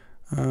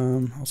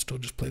 I'll still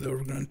just play the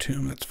Overgrown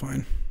Tomb. That's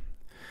fine.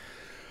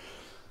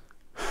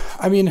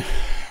 I mean,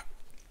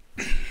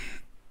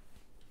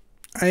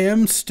 I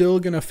am still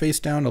going to face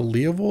down a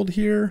Leovold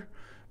here,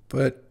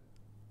 but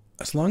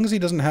as long as he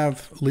doesn't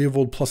have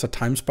Leovold plus a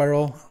Time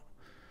Spiral,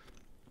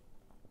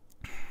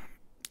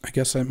 I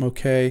guess I'm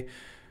okay.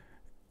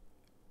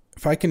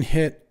 If I can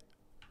hit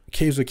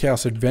Caves of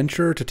Chaos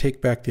Adventure to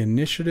take back the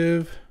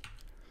initiative.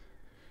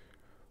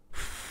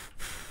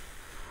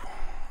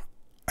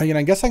 Again,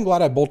 I guess I'm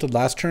glad I bolted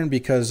last turn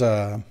because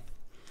now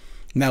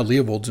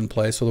Leovold's in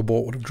play, so the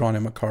bolt would have drawn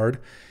him a card.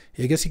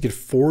 I guess he could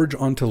forge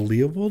onto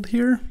Leovold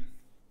here.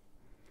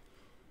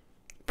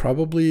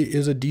 Probably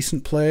is a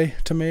decent play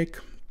to make.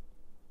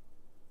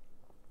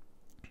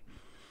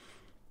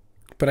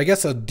 But I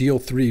guess a deal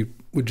 3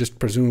 would just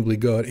presumably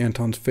go at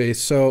Anton's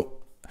face. So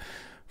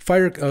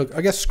fire,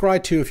 I guess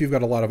Scry 2 if you've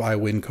got a lot of I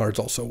win cards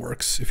also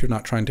works if you're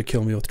not trying to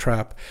kill me with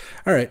trap.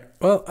 All right,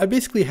 well, I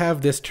basically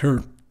have this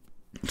turn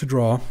to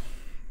draw.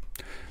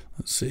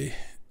 Let's see.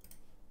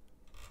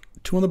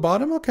 2 on the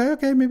bottom.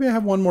 Okay, maybe I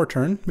have one more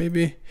turn.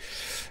 Maybe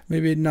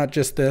not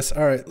just this.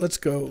 All right, let's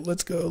go.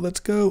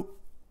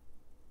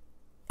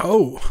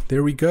 Oh,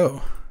 there we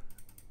go.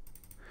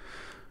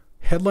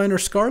 Headliner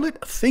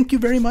Scarlet, thank you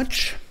very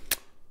much.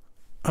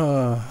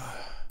 I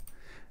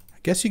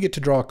guess you get to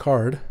draw a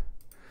card,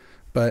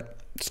 but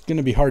it's going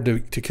to be hard to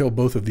kill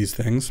both of these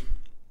things,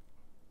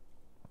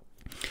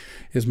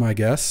 is my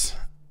guess.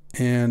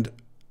 And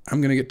I'm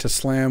going to get to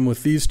slam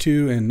with these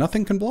two, and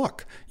nothing can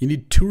block. You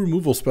need 2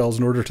 removal spells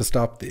in order to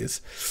stop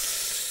these.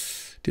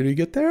 Did we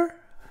get there?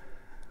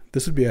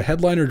 This would be a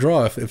headliner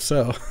draw if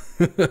so.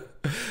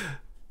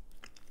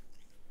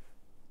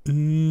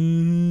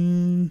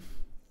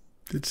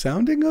 It's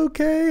sounding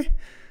okay.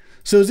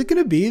 So is it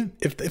going to be,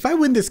 if I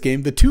win this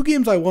game, the 2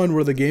 games I won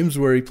were the games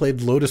where he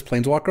played Lotus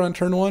Planeswalker on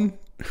turn 1,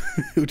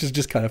 which is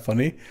just kind of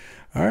funny.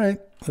 All right,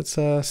 let's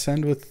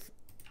send with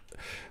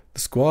the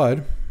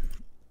squad.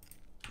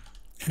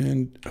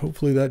 And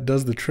hopefully that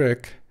does the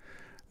trick.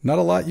 Not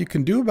a lot you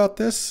can do about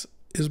this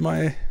is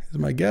my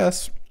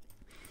guess.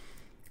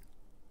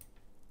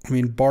 I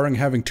mean, barring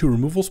having 2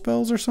 removal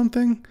spells or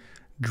something.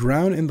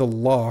 Drown in the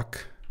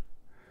Lock.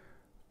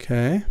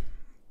 Okay.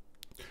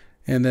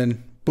 And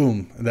then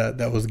boom,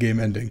 that was game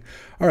ending.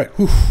 All right,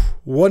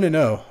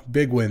 1-0,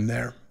 big win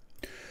there.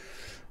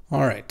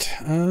 All right,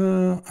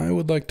 I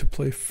would like to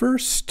play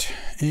first,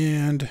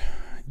 and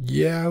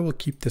yeah, we'll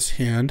keep this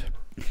hand.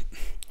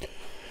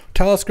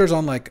 Talisker's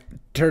on like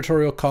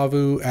Territorial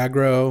Kavu,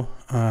 aggro,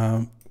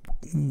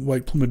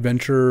 White Plume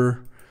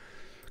Adventurer,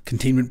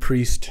 Containment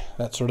Priest,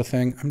 that sort of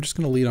thing. I'm just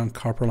going to lead on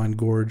Copperline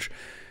Gorge.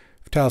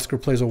 If Talisker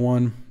plays a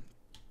 1,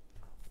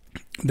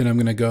 then I'm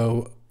going to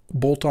go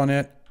bolt on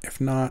it.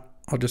 If not,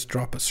 I'll just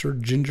drop a Sir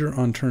Ginger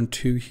on turn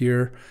 2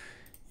 here.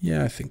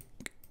 Yeah, I think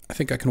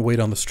I can wait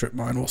on the strip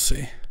mine. We'll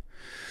see.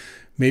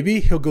 Maybe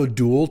he'll go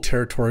dual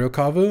Territorial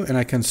Kavu, and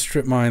I can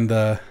strip mine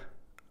the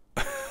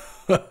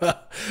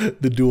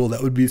the duel.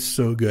 That would be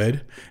so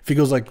good. If he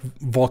goes like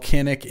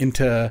Volcanic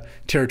into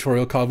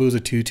Territorial Kavu as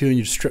a 2/2, and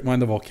you just strip mine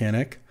the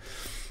Volcanic.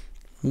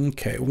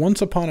 Okay,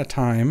 Once Upon a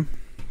Time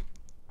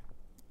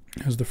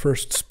as the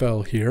first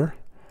spell here.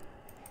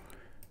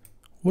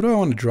 What do I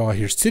want to draw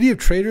here? City of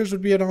Traders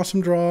would be an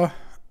awesome draw.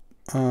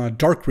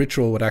 Dark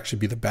Ritual would actually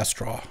be the best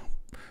draw.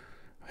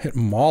 Hit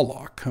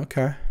Mawlock.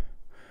 Okay.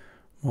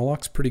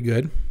 Mawlock's pretty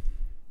good.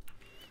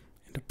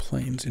 Into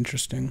Plains.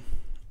 Interesting.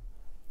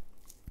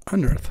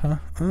 Unearth, huh?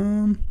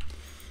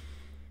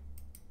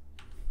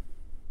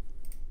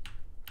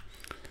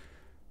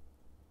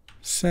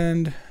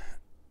 Send.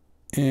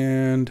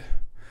 And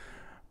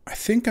I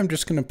think I'm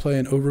just going to play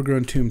an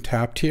Overgrown Tomb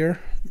tapped here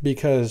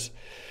because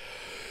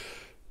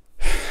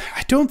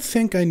I don't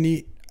think I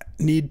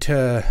need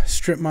to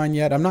strip mine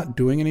yet. I'm not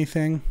doing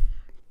anything.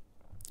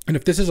 And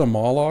if this is a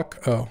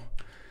Mawlock, oh,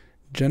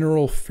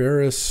 General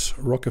Ferris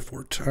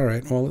Roquefort. All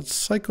right, well, let's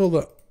cycle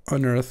the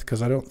Unearth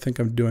because I don't think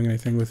I'm doing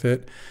anything with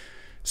it.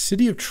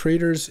 City of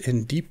Traders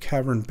in Deep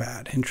Cavern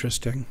Bat.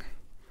 Interesting.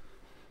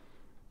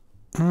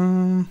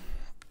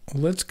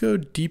 Let's go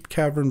Deep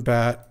Cavern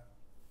Bat.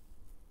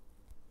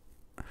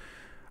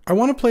 I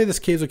want to play this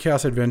Caves of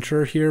Chaos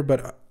Adventure here,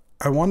 but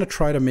I want to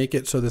try to make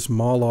it so this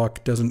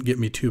Mawlock doesn't get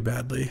me too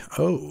badly.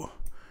 Oh,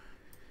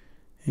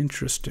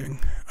 interesting.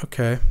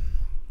 Okay.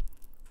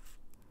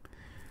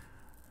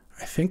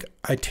 I think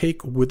I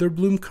take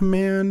Witherbloom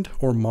Command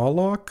or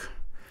Mawlock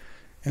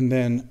and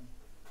then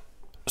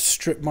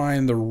strip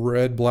mine the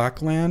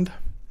red-black land.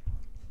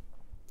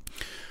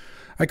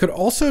 I could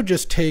also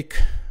just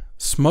take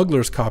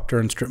Smuggler's Copter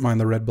and strip mine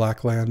the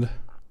red-black land.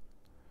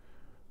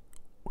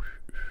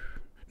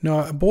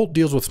 No, Bolt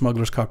deals with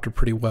Smuggler's Copter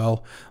pretty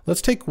well.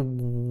 Let's take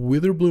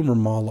Witherbloom or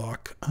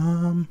Mawlock.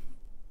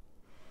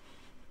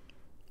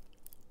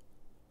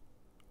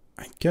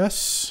 I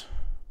guess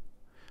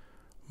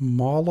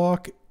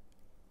Mawlock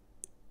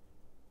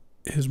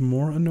is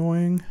more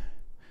annoying.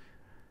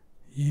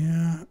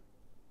 Yeah.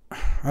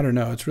 I don't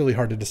know. It's really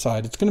hard to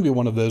decide. It's going to be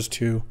one of those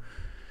two.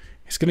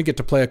 He's going to get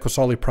to play a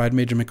Qasali Pride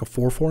Mage and make a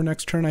 4/4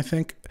 next turn, I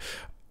think.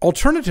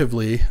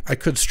 Alternatively, I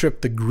could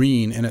strip the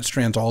green and it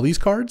strands all these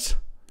cards.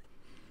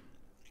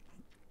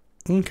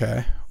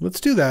 Okay, let's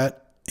do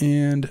that.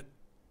 And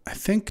I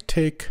think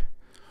take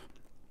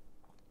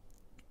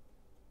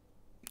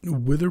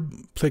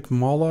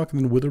Mawloc, and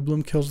then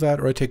Witherbloom kills that,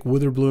 or I take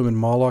Witherbloom and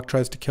Mawloc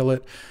tries to kill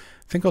it. I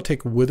think I'll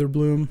take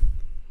Witherbloom.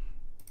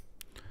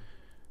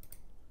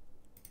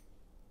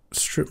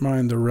 Strip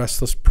mine the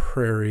Restless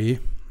Prairie.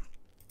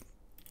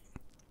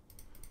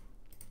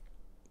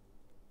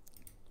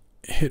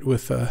 Hit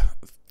with a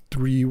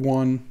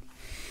 3-1.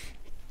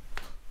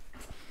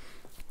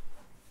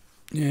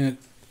 And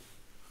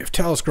if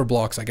Talisker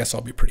blocks, I guess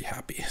I'll be pretty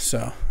happy.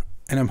 So,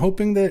 and I'm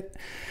hoping that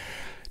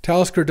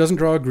Talisker doesn't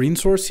draw a green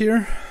source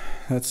here.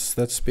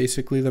 That's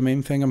basically the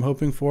main thing I'm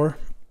hoping for.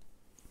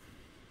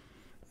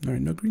 All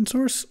right, no green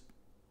source.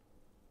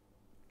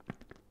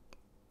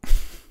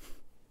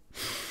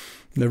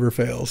 Never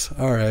fails.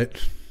 All right.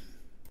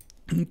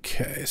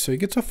 Okay, so he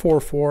gets a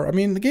 4-4. I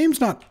mean, the game's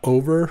not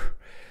over,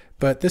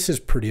 but this is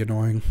pretty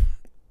annoying.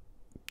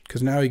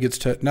 Because now he gets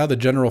to, now the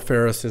General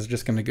Ferris is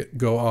just going to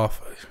go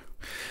off.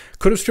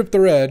 Could have stripped the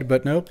red,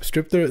 but nope,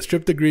 stripped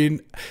the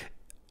green.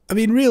 I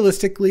mean,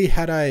 realistically,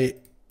 had I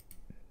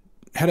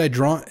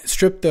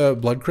stripped the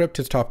Blood Crypt,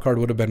 his top card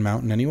would have been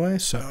Mountain anyway,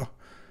 so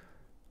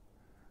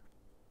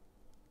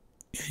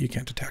yeah, you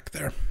can't attack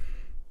there.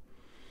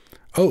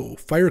 Oh,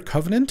 Fire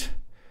Covenant?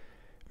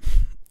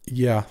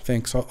 Yeah,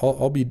 thanks.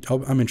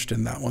 I'm interested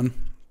in that one.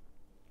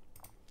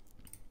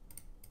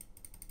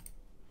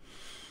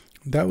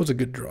 That was a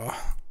good draw.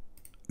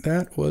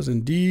 That was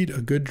indeed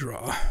a good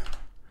draw.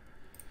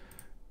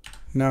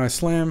 Now I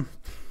slam.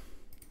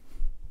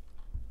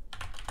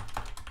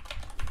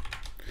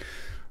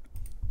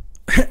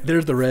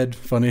 There's the red.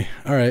 Funny.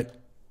 All right.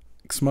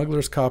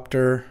 Smuggler's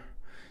Copter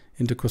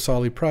into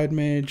Qasali Pride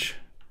Mage.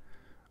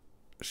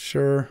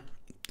 Sure.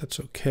 That's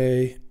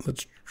okay.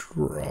 Let's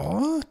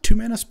draw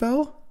 2-mana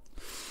spell.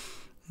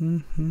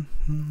 I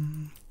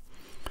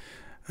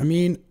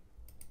mean,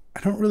 I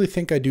don't really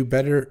think I do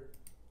better,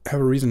 have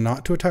a reason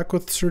not to attack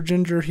with Sir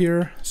Ginger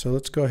here. So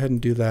let's go ahead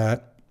and do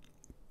that.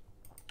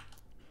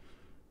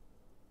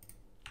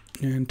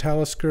 And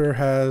Talisker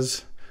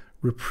has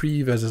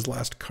Reprieve as his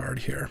last card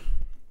here.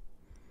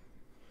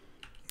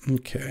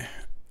 Okay.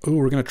 Oh,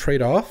 we're going to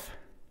trade off.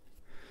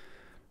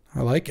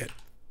 I like it.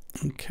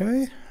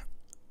 Okay.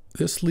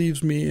 This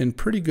leaves me in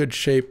pretty good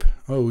shape.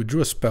 Oh, we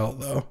drew a spell,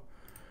 though.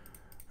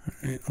 All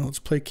right, well, let's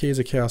play Caves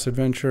of Chaos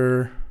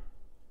Adventure.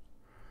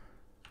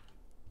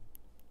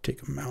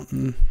 Take a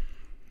mountain.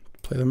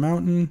 Play the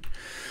mountain.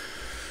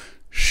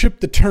 Ship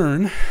the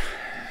turn.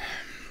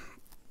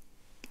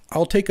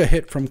 I'll take a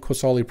hit from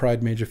Qasali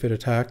Pride Mage if it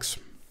attacks.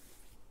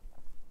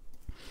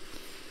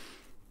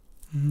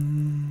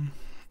 Go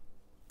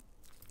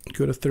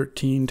to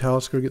 13.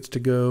 Talisker gets to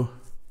go.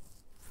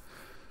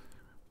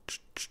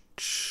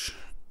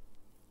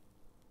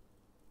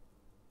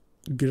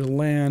 Get a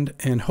land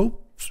and hope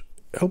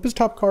his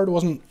top card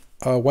wasn't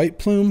White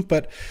Plume,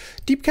 but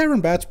Deep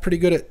Cavern Bat's pretty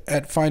good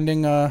at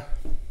finding the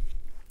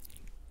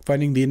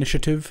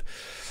initiative.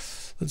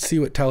 Let's see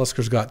what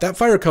Talisker's got. That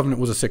Fire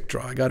Covenant was a sick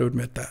draw. I got to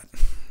admit that.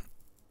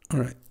 All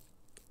right,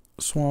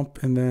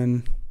 Swamp, and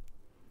then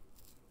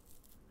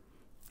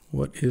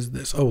what is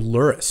this? Oh,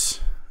 Luris.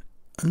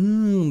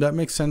 That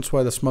makes sense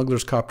why the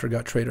Smuggler's Copter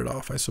got traded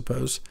off, I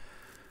suppose.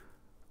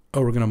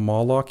 Oh, we're gonna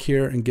Mawloc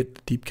here and get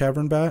the Deep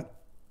Cavern Bat.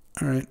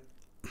 All right.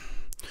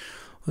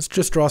 Let's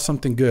just draw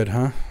something good,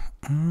 huh?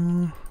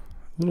 A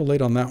little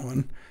late on that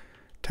one.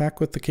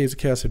 Attack with the Caves of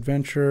Chaos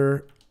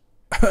Adventure.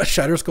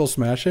 Shatter Skull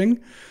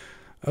Smashing.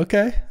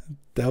 Okay,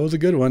 that was a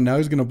good one. Now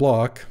he's going to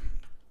block.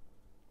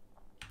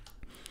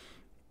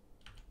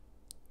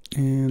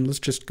 And let's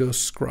just go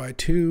Scry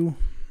 2.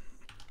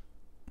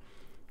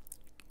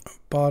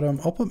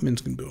 Bottom. I'll put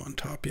Minsc and Boo on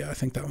top. Yeah, I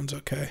think that one's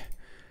okay.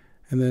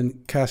 And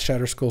then cast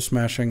Shatter Skull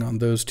Smashing on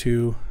those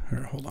two.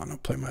 Or hold on, I'll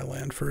play my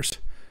land first.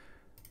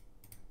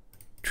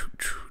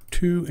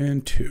 2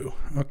 and 2.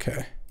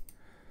 Okay.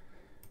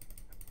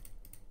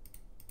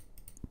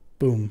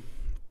 Boom.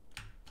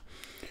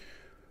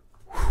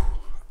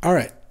 All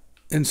right.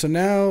 And so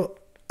now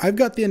I've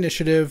got the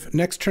initiative.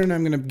 Next turn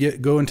I'm going to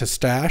go into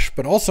Stash,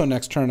 but also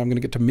next turn I'm going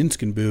to get to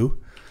Minsc and Boo.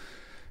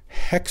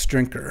 Hex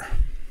Drinker.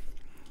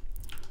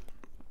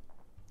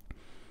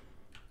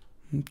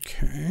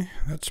 Okay,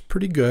 that's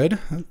pretty good.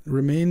 That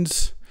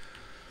remains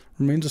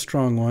a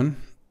strong one.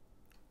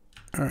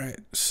 All right,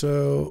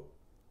 so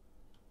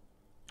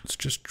let's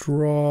just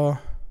draw,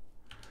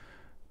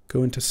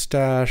 go into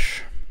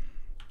Stash.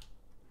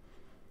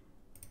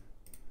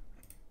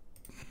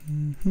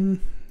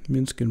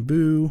 Minsc and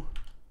Boo.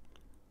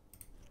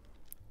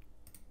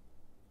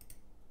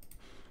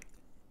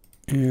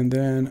 And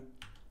then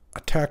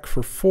attack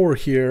for 4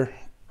 here.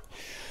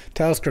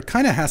 Talisker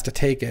kind of has to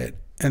take it.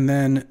 And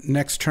then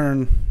next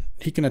turn,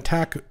 he can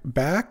attack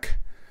back.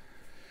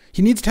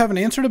 He needs to have an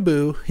answer to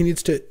Boo. He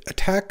needs to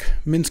attack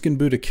Minsc and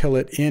Boo to kill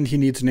it. And he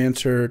needs an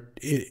answer,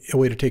 a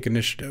way to take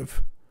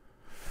initiative.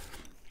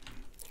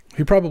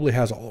 He probably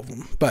has all of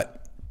them.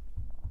 But,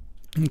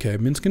 okay,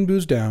 Minsc and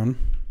Boo's down.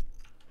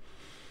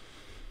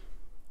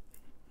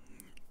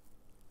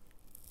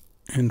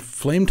 And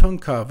Flame Tongue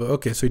Kava.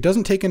 Okay, so he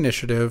doesn't take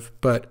initiative,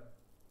 but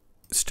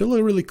still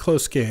a really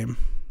close game.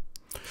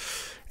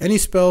 Any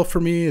spell for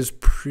me is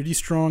pretty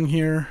strong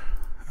here.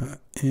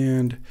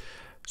 And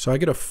so I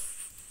get a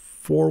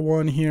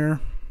 4-1 here.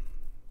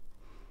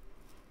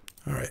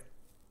 All right.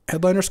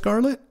 Headliner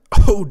Scarlet.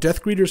 Oh,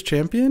 Death Greeter's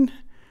Champion.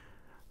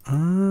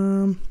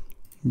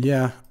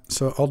 Yeah.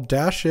 So I'll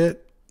dash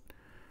it.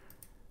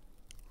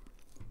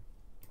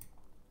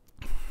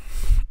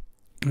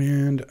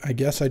 And I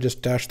guess I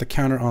just dash the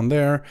counter on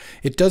there.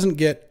 It doesn't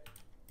get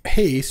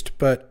haste,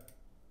 but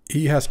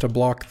he has to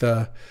block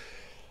the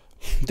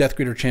Death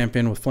Greeter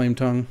Champion with Flame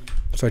Tongue.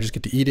 So I just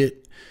get to eat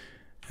it.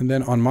 And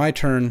then on my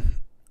turn,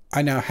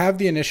 I now have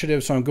the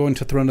initiative, so I'm going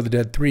to Throne of the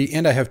Dead 3,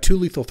 and I have 2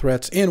 lethal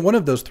threats, and one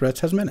of those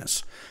threats has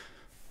Menace.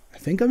 I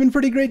think I'm in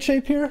pretty great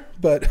shape here,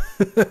 but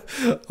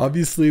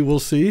obviously we'll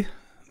see.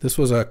 This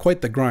was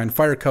quite the grind.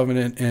 Fire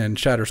Covenant and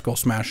Shatter Skull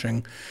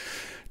Smashing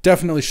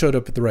definitely showed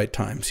up at the right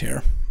times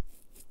here.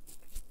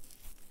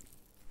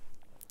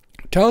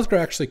 Talisker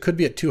actually could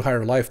be at 2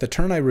 higher life. The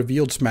turn I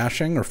revealed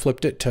Smashing or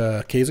flipped it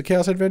to Keza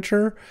Chaos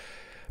Adventure,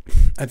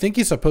 I think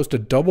he's supposed to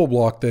double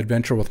block the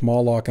adventure with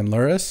Mawloc and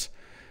Luris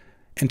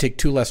and take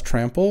 2 less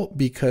trample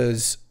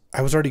because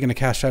I was already going to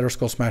cast Shatter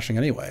Skull Smashing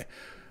anyway.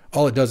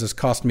 All it does is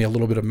cost me a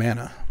little bit of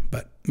mana,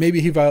 but maybe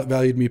he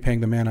valued me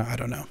paying the mana. I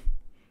don't know.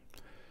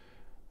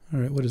 All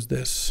right, what is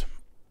this?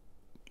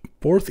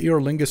 Fourth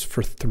Eorlingus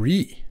for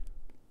 3.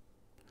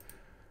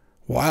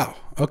 Wow,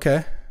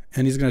 okay.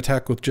 And he's going to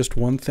attack with just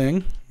 1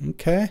 thing.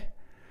 Okay.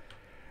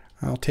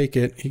 I'll take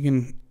it. He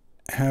can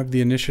have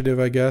the initiative,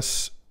 I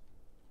guess.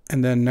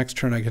 And then next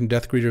turn I can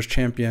Death Greeter's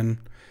Champion.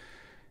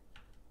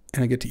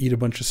 And I get to eat a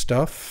bunch of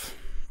stuff.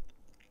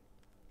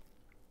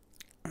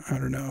 I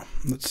don't know.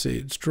 Let's see.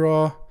 It's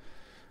draw.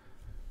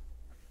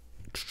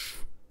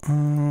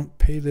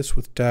 Pay this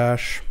with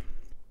dash.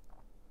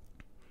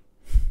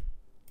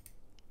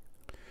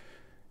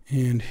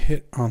 And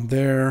hit on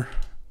there.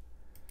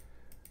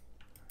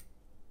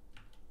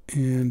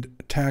 And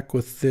attack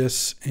with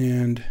this,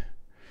 and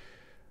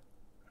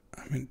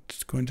I mean,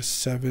 it's going to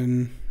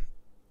 7.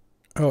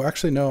 Oh,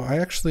 actually, no, I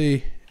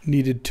actually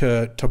needed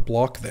to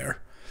block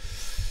there.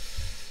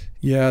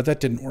 Yeah, that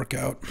didn't work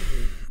out.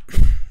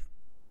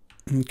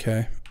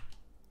 Okay.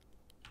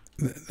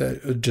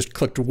 That just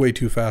clicked way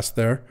too fast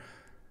there.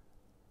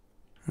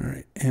 All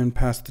right, and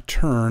pass the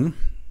turn.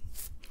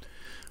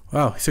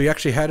 Wow, so he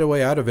actually had a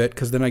way out of it,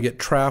 because then I get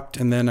trapped,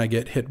 and then I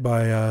get hit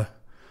by a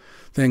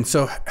thing.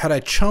 So had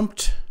I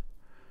chumped,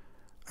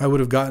 I would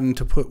have gotten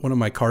to put one of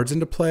my cards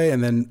into play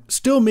and then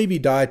still maybe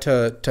die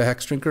to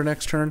Hexdrinker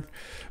next turn,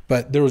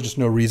 but there was just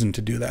no reason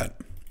to do that.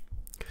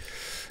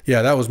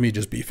 Yeah, that was me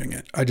just beefing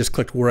it. I just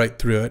clicked right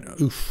through it.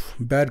 Oof,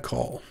 bad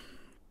call.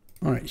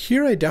 All right,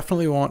 here I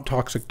definitely want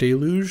Toxic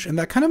Deluge, and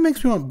that kind of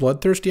makes me want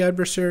Bloodthirsty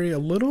Adversary a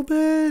little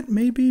bit.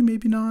 Maybe,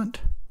 maybe not.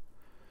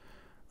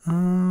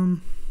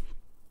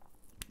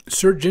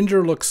 Sir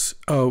Ginger looks,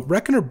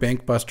 Reckoner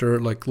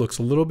Bankbuster looks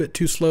a little bit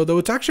too slow, though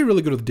it's actually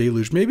really good with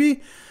Deluge.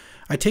 Maybe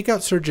I take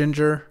out Sir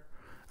Ginger,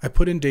 I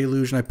put in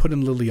Deluge, and I put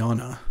in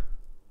Liliana.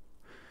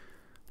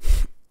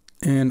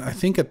 And I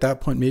think at that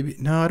point, maybe,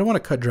 no, I don't want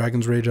to cut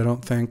Dragon's Rage, I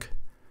don't think.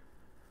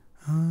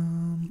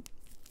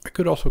 I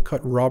could also cut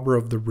Robber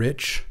of the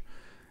Rich,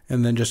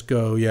 and then just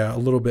go, yeah, a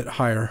little bit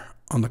higher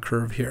on the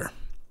curve here.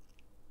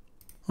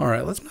 All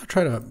right, let's not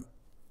try to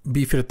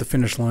beef it at the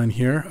finish line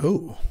here.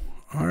 Oh,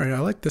 all right, I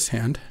like this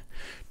hand.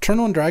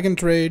 Turn 1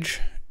 Dragon's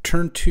Rage,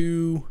 turn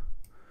 2,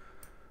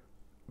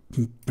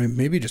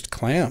 maybe just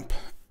Clamp.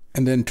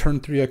 And then turn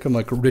 3, I can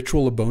like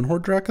Ritual of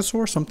Bonehorde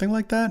Dracosaur, something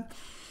like that.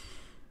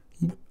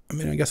 I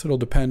mean, I guess it'll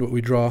depend what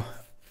we draw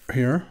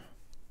here.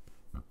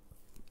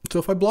 So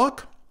if I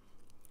block,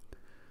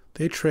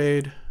 they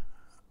trade.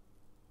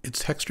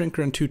 It's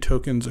Hexdrinker and 2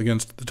 tokens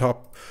against the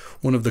top,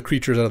 one of the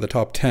creatures out of the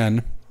top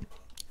 10.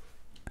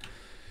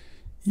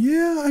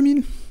 Yeah, I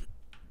mean,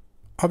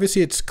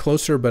 obviously it's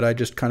closer, but I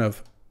just kind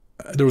of,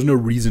 there was no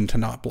reason to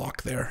not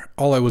block there.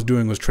 All I was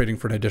doing was trading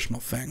for an additional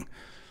thing.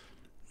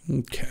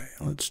 Okay,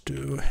 let's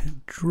do a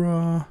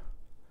draw.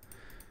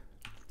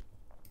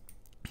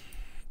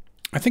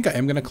 I think I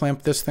am going to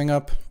clamp this thing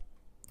up.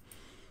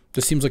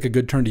 This seems like a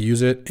good turn to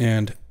use it,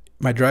 and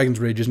my Dragon's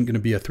Rage isn't going to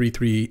be a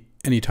 3/3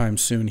 anytime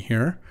soon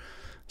here.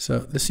 So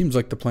this seems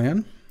like the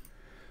plan.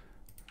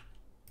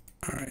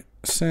 All right,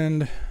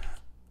 send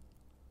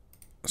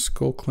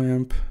Skull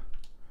Clamp.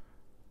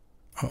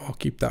 Oh, I'll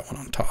keep that one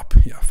on top.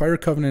 Yeah, Fire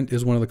Covenant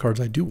is one of the cards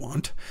I do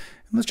want.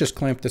 And let's just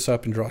clamp this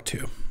up and draw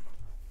 2.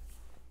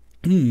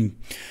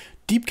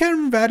 Deep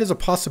Cavern Vat is a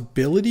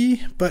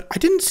possibility, but I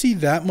didn't see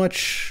that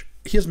much.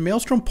 He has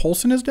Maelstrom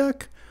Pulse in his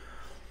deck.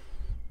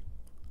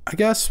 I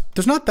guess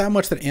there's not that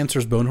much that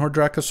answers Bonehorde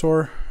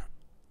Dracosaur.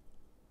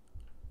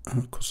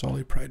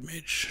 Kosali Pride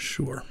Mage,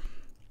 sure.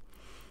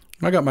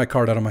 I got my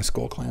card out of my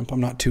Skull Clamp.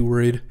 I'm not too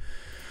worried.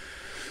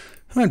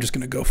 I'm just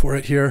going to go for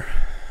it here.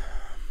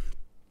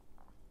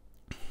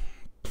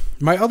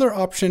 My other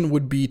option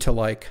would be to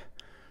like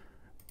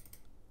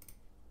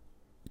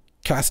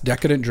cast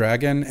Decadent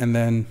Dragon and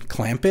then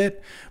clamp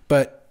it,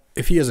 but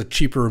if he has a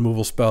cheaper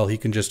removal spell, he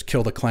can just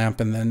kill the clamp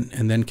and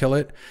then kill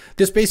it.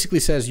 This basically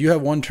says you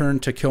have 1 turn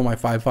to kill my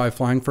 5/5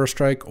 flying first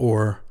strike,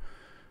 or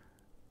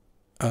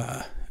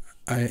I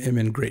am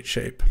in great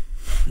shape.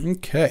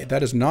 Okay,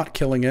 that is not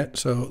killing it,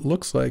 so it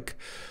looks like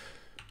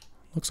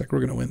we're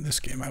gonna win this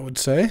game, I would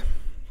say.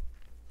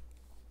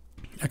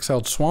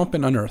 Exiled Swamp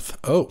and Unearth.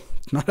 Oh,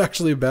 not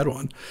actually a bad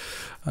one.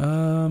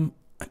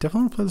 I definitely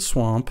want to play the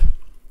Swamp.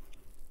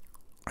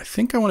 I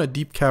think I want a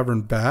Deep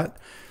Cavern Bat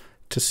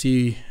to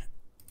see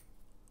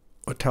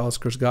what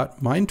Taliscar's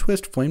got. Mind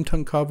Twist, Flame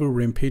Tongue Kavu,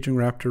 Rampaging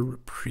Raptor,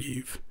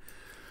 Reprieve.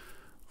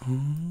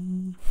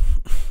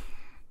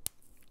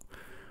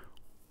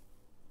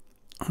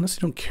 Honestly,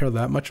 don't care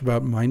that much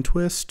about Mind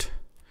Twist.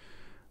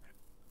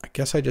 I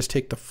guess I just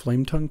take the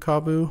Flame Tongue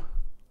Kavu.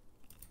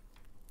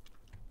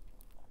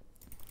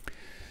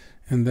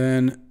 And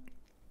then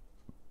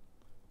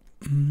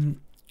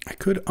I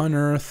could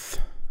Unearth.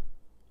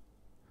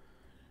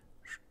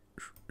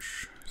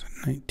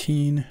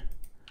 19.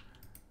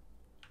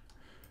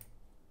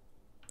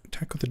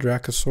 Attack with the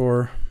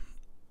Dracosaur.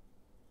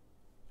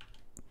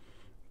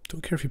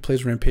 Don't care if he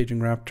plays Rampaging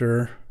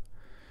Raptor.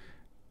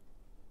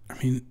 I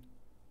mean,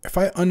 if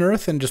I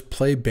Unearth and just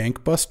play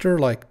Bankbuster,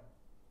 like,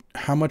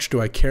 how much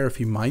do I care if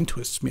he Mind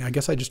Twists me? I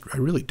guess I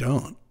really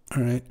don't.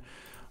 All right.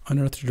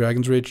 Unearth the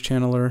Dragon's Rage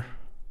Channeler.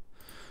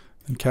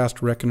 Then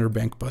cast Reckoner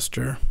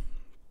Bankbuster.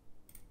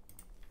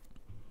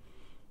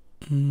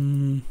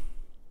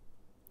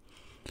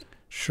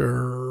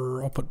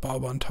 Sure, I'll put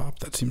Bob on top.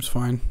 That seems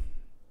fine.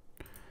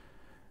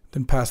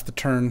 Then pass the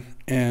turn,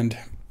 and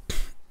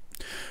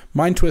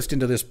Mind Twist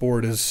into this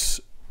board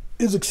is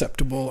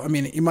acceptable. I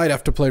mean, you might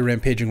have to play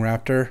Rampaging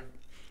Raptor.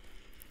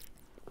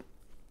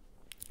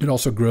 It'd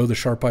also grow the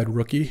Sharp-Eyed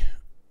Rookie.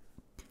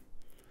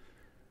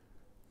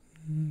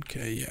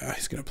 Okay, yeah,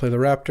 he's going to play the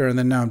Raptor, and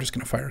then now I'm just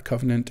going to fire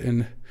Covenant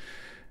and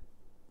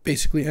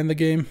basically end the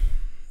game.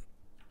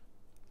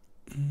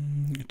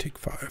 Take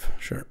 5,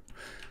 sure.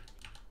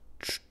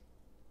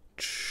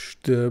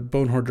 The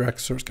Bonehorde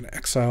Dracosaur is going to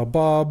exile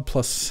Bob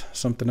plus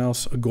something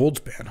else. A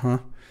Goldspan, huh?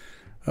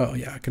 Oh,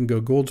 yeah, I can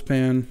go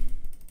Goldspan.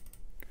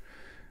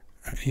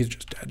 He's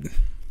just dead.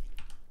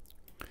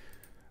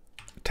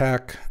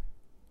 Attack.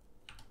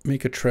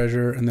 Make a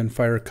treasure and then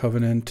fire a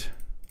Covenant.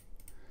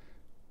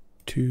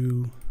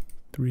 2,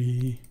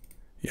 3.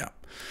 Yeah.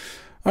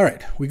 All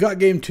right, we got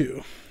game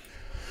 2.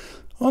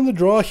 On the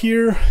draw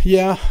here,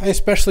 yeah, I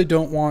especially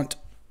don't want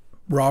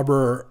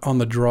Robber on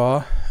the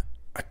draw.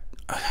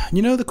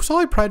 You know, the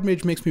Qasali Pride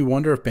Mage makes me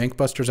wonder if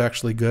Bankbuster's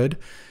actually good.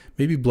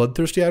 Maybe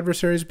Bloodthirsty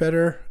Adversary is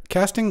better.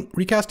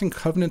 Recasting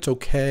Covenant's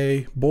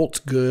okay. Bolt's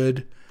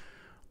good.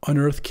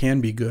 Unearth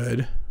can be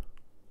good.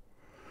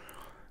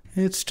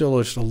 It's still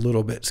just a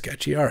little bit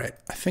sketchy. All right,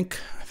 I think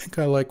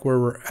I like where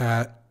we're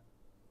at.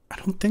 I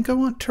don't think I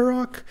want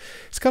Turok.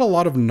 It's got a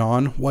lot of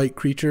non-white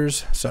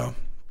creatures, so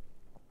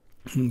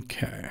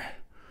okay.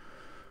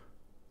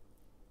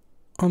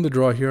 On the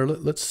draw here,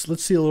 let's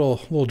see a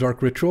little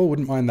Dark Ritual.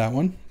 Wouldn't mind that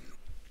one.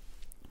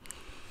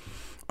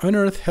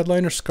 Unearth,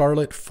 Headliner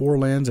Scarlet, 4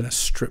 lands, and a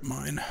Strip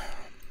Mine.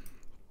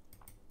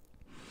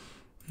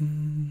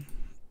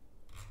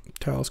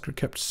 Talisker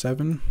kept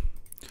 7.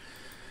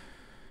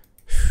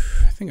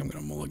 I think I'm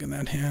going to mulligan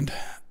that hand.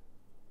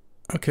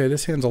 Okay,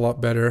 this hand's a lot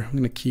better. I'm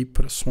going to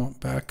put a Swamp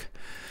back.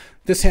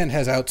 This hand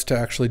has outs to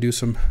actually do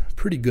some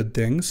pretty good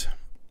things.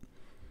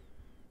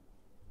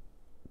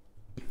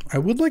 I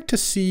would like to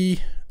see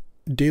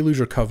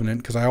Deluge or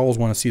Covenant, because I always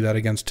want to see that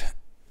against,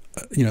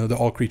 you know, the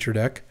all-creature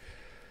deck.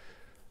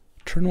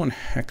 Turn 1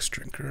 Hex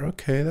Drinker.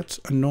 Okay, that's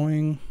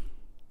annoying.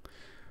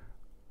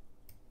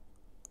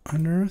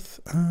 Unearth.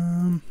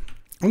 I'm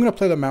going to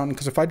play the Mountain,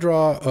 because if I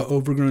draw a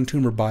Overgrown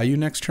Tomb or Bayou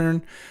next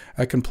turn,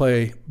 I can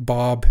play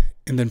Bob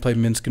and then play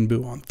Minsc and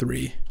Boo on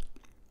 3.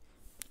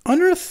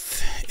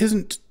 Unearth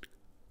isn't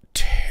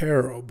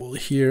terrible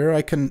here.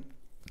 I can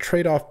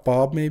trade off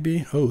Bob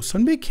maybe. Oh,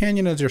 Sunbaked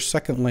Canyon as your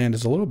second land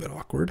is a little bit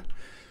awkward.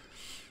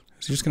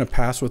 Is he just going to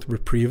pass with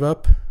Reprieve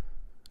up?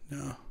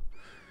 No.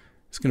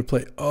 He's going to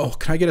play, oh,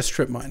 can I get a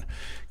Strip Mine?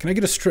 Can I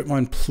get a Strip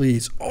Mine,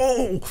 please?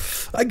 Oh,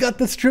 I got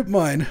the Strip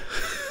Mine.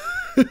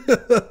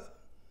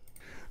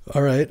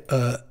 All right.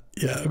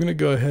 Yeah, I'm going to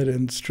go ahead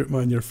and Strip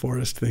Mine your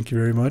forest. Thank you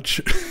very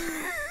much.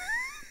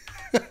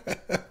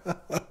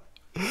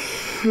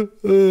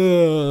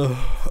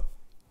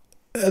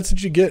 That's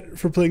what you get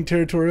for playing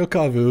Territorial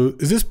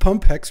Kavu. Is this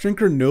Pump Hex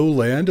Drinker no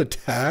land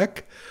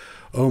attack?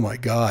 Oh my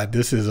god,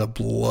 this is a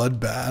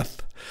bloodbath.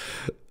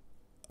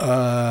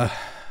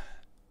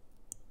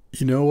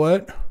 You know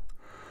what?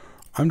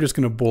 I'm just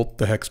gonna bolt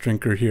the Hex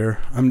Drinker here.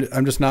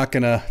 I'm just not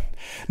gonna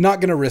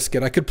risk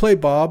it. I could play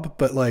Bob,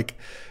 but like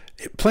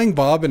playing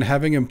Bob and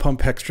having him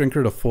pump Hex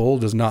Drinker to full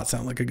does not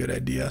sound like a good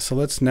idea. So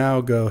let's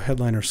now go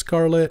Headliner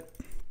Scarlet.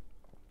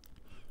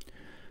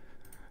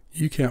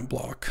 You can't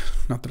block.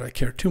 Not that I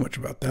care too much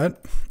about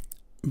that,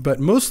 but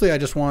mostly I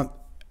just want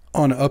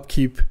on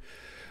upkeep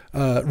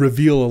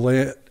reveal a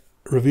land,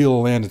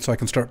 and so I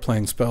can start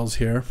playing spells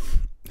here.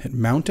 Hit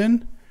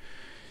Mountain.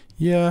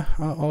 Yeah,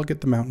 I'll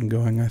get the Mountain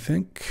going. I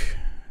think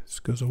this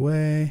goes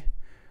away.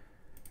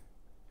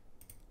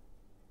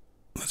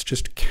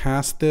 just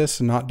cast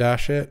this and not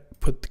dash it.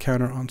 Put the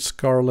counter on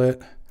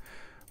Scarlet.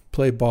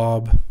 Play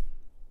Bob.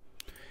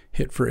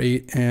 Hit for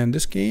 8. And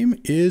this game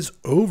is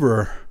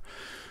over.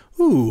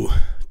 Ooh,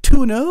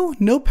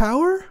 2-0, no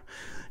power.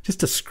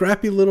 Just a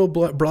scrappy little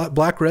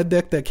black-red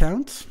deck that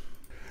counts.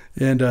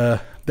 And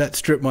that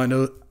strip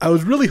mine, I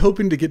was really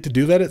hoping to get to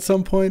do that at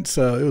some point,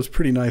 so it was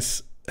pretty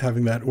nice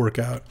having that work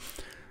out.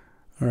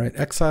 All right,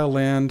 exile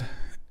land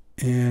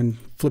and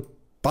flip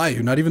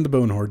Bayou, not even the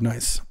Bone Horde.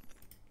 Nice.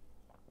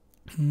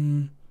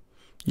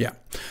 Yeah,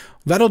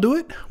 that'll do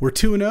it. We're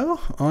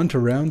 2-0, on to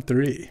round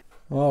 3.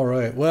 All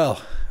right,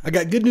 well, I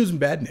got good news and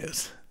bad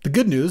news. The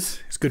good news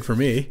is good for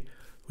me.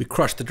 We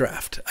crushed the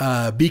draft.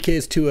 BK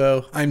is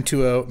 2-0, I'm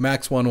 2-0,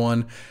 Max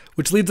 1-1,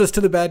 which leads us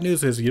to the bad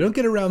news is you don't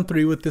get a round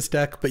 3 with this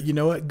deck, but you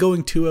know what?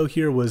 Going 2-0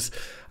 here was,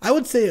 I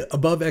would say,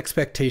 above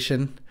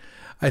expectation.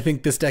 I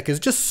think this deck is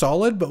just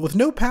solid, but with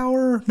no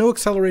power, no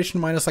acceleration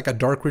minus like a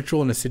Dark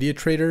Ritual and Acidia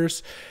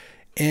Traders,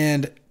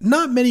 and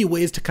not many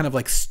ways to kind of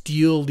like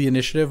steal the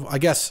initiative. I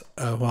guess,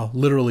 well,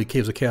 literally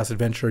Caves of Chaos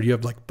Adventure. You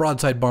have like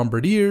Broadside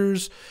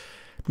Bombardiers,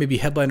 maybe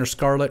Headliner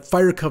Scarlet.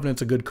 Fire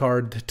Covenant's a good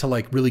card to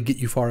like really get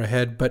you far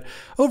ahead. But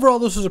overall,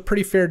 this was a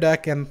pretty fair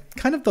deck, and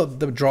kind of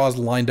the draws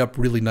lined up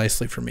really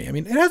nicely for me. I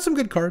mean, it had some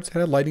good cards. It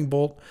had Lightning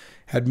Bolt,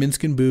 had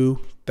Minsc and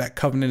Boo. That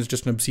Covenant is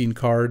just an obscene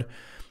card.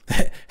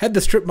 Had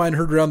the Strip Mine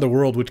heard around the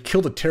world, which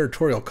killed a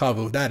Territorial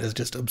Kavu. That is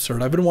just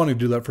absurd. I've been wanting to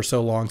do that for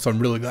so long, so I'm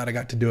really glad I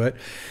got to do it.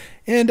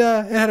 And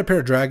it had a pair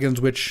of Dragons,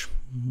 which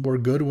were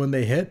good when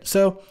they hit.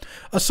 So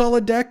a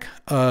solid deck,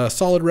 a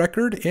solid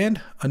record,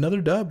 and another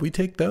dub. We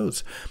take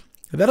those.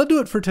 That'll do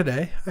it for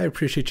today. I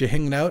appreciate you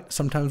hanging out.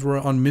 Sometimes we're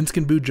on Minsc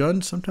and Boo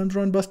Jund. Sometimes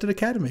we're on Busted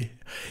Academy.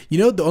 You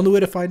know, the only way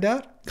to find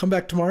out, come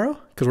back tomorrow,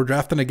 because we're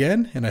drafting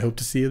again, and I hope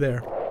to see you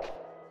there.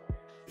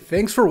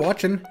 Thanks for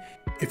watching.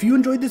 If you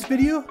enjoyed this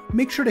video,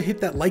 make sure to hit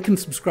that like and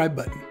subscribe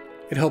button.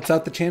 It helps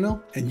out the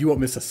channel, and you won't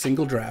miss a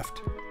single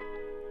draft.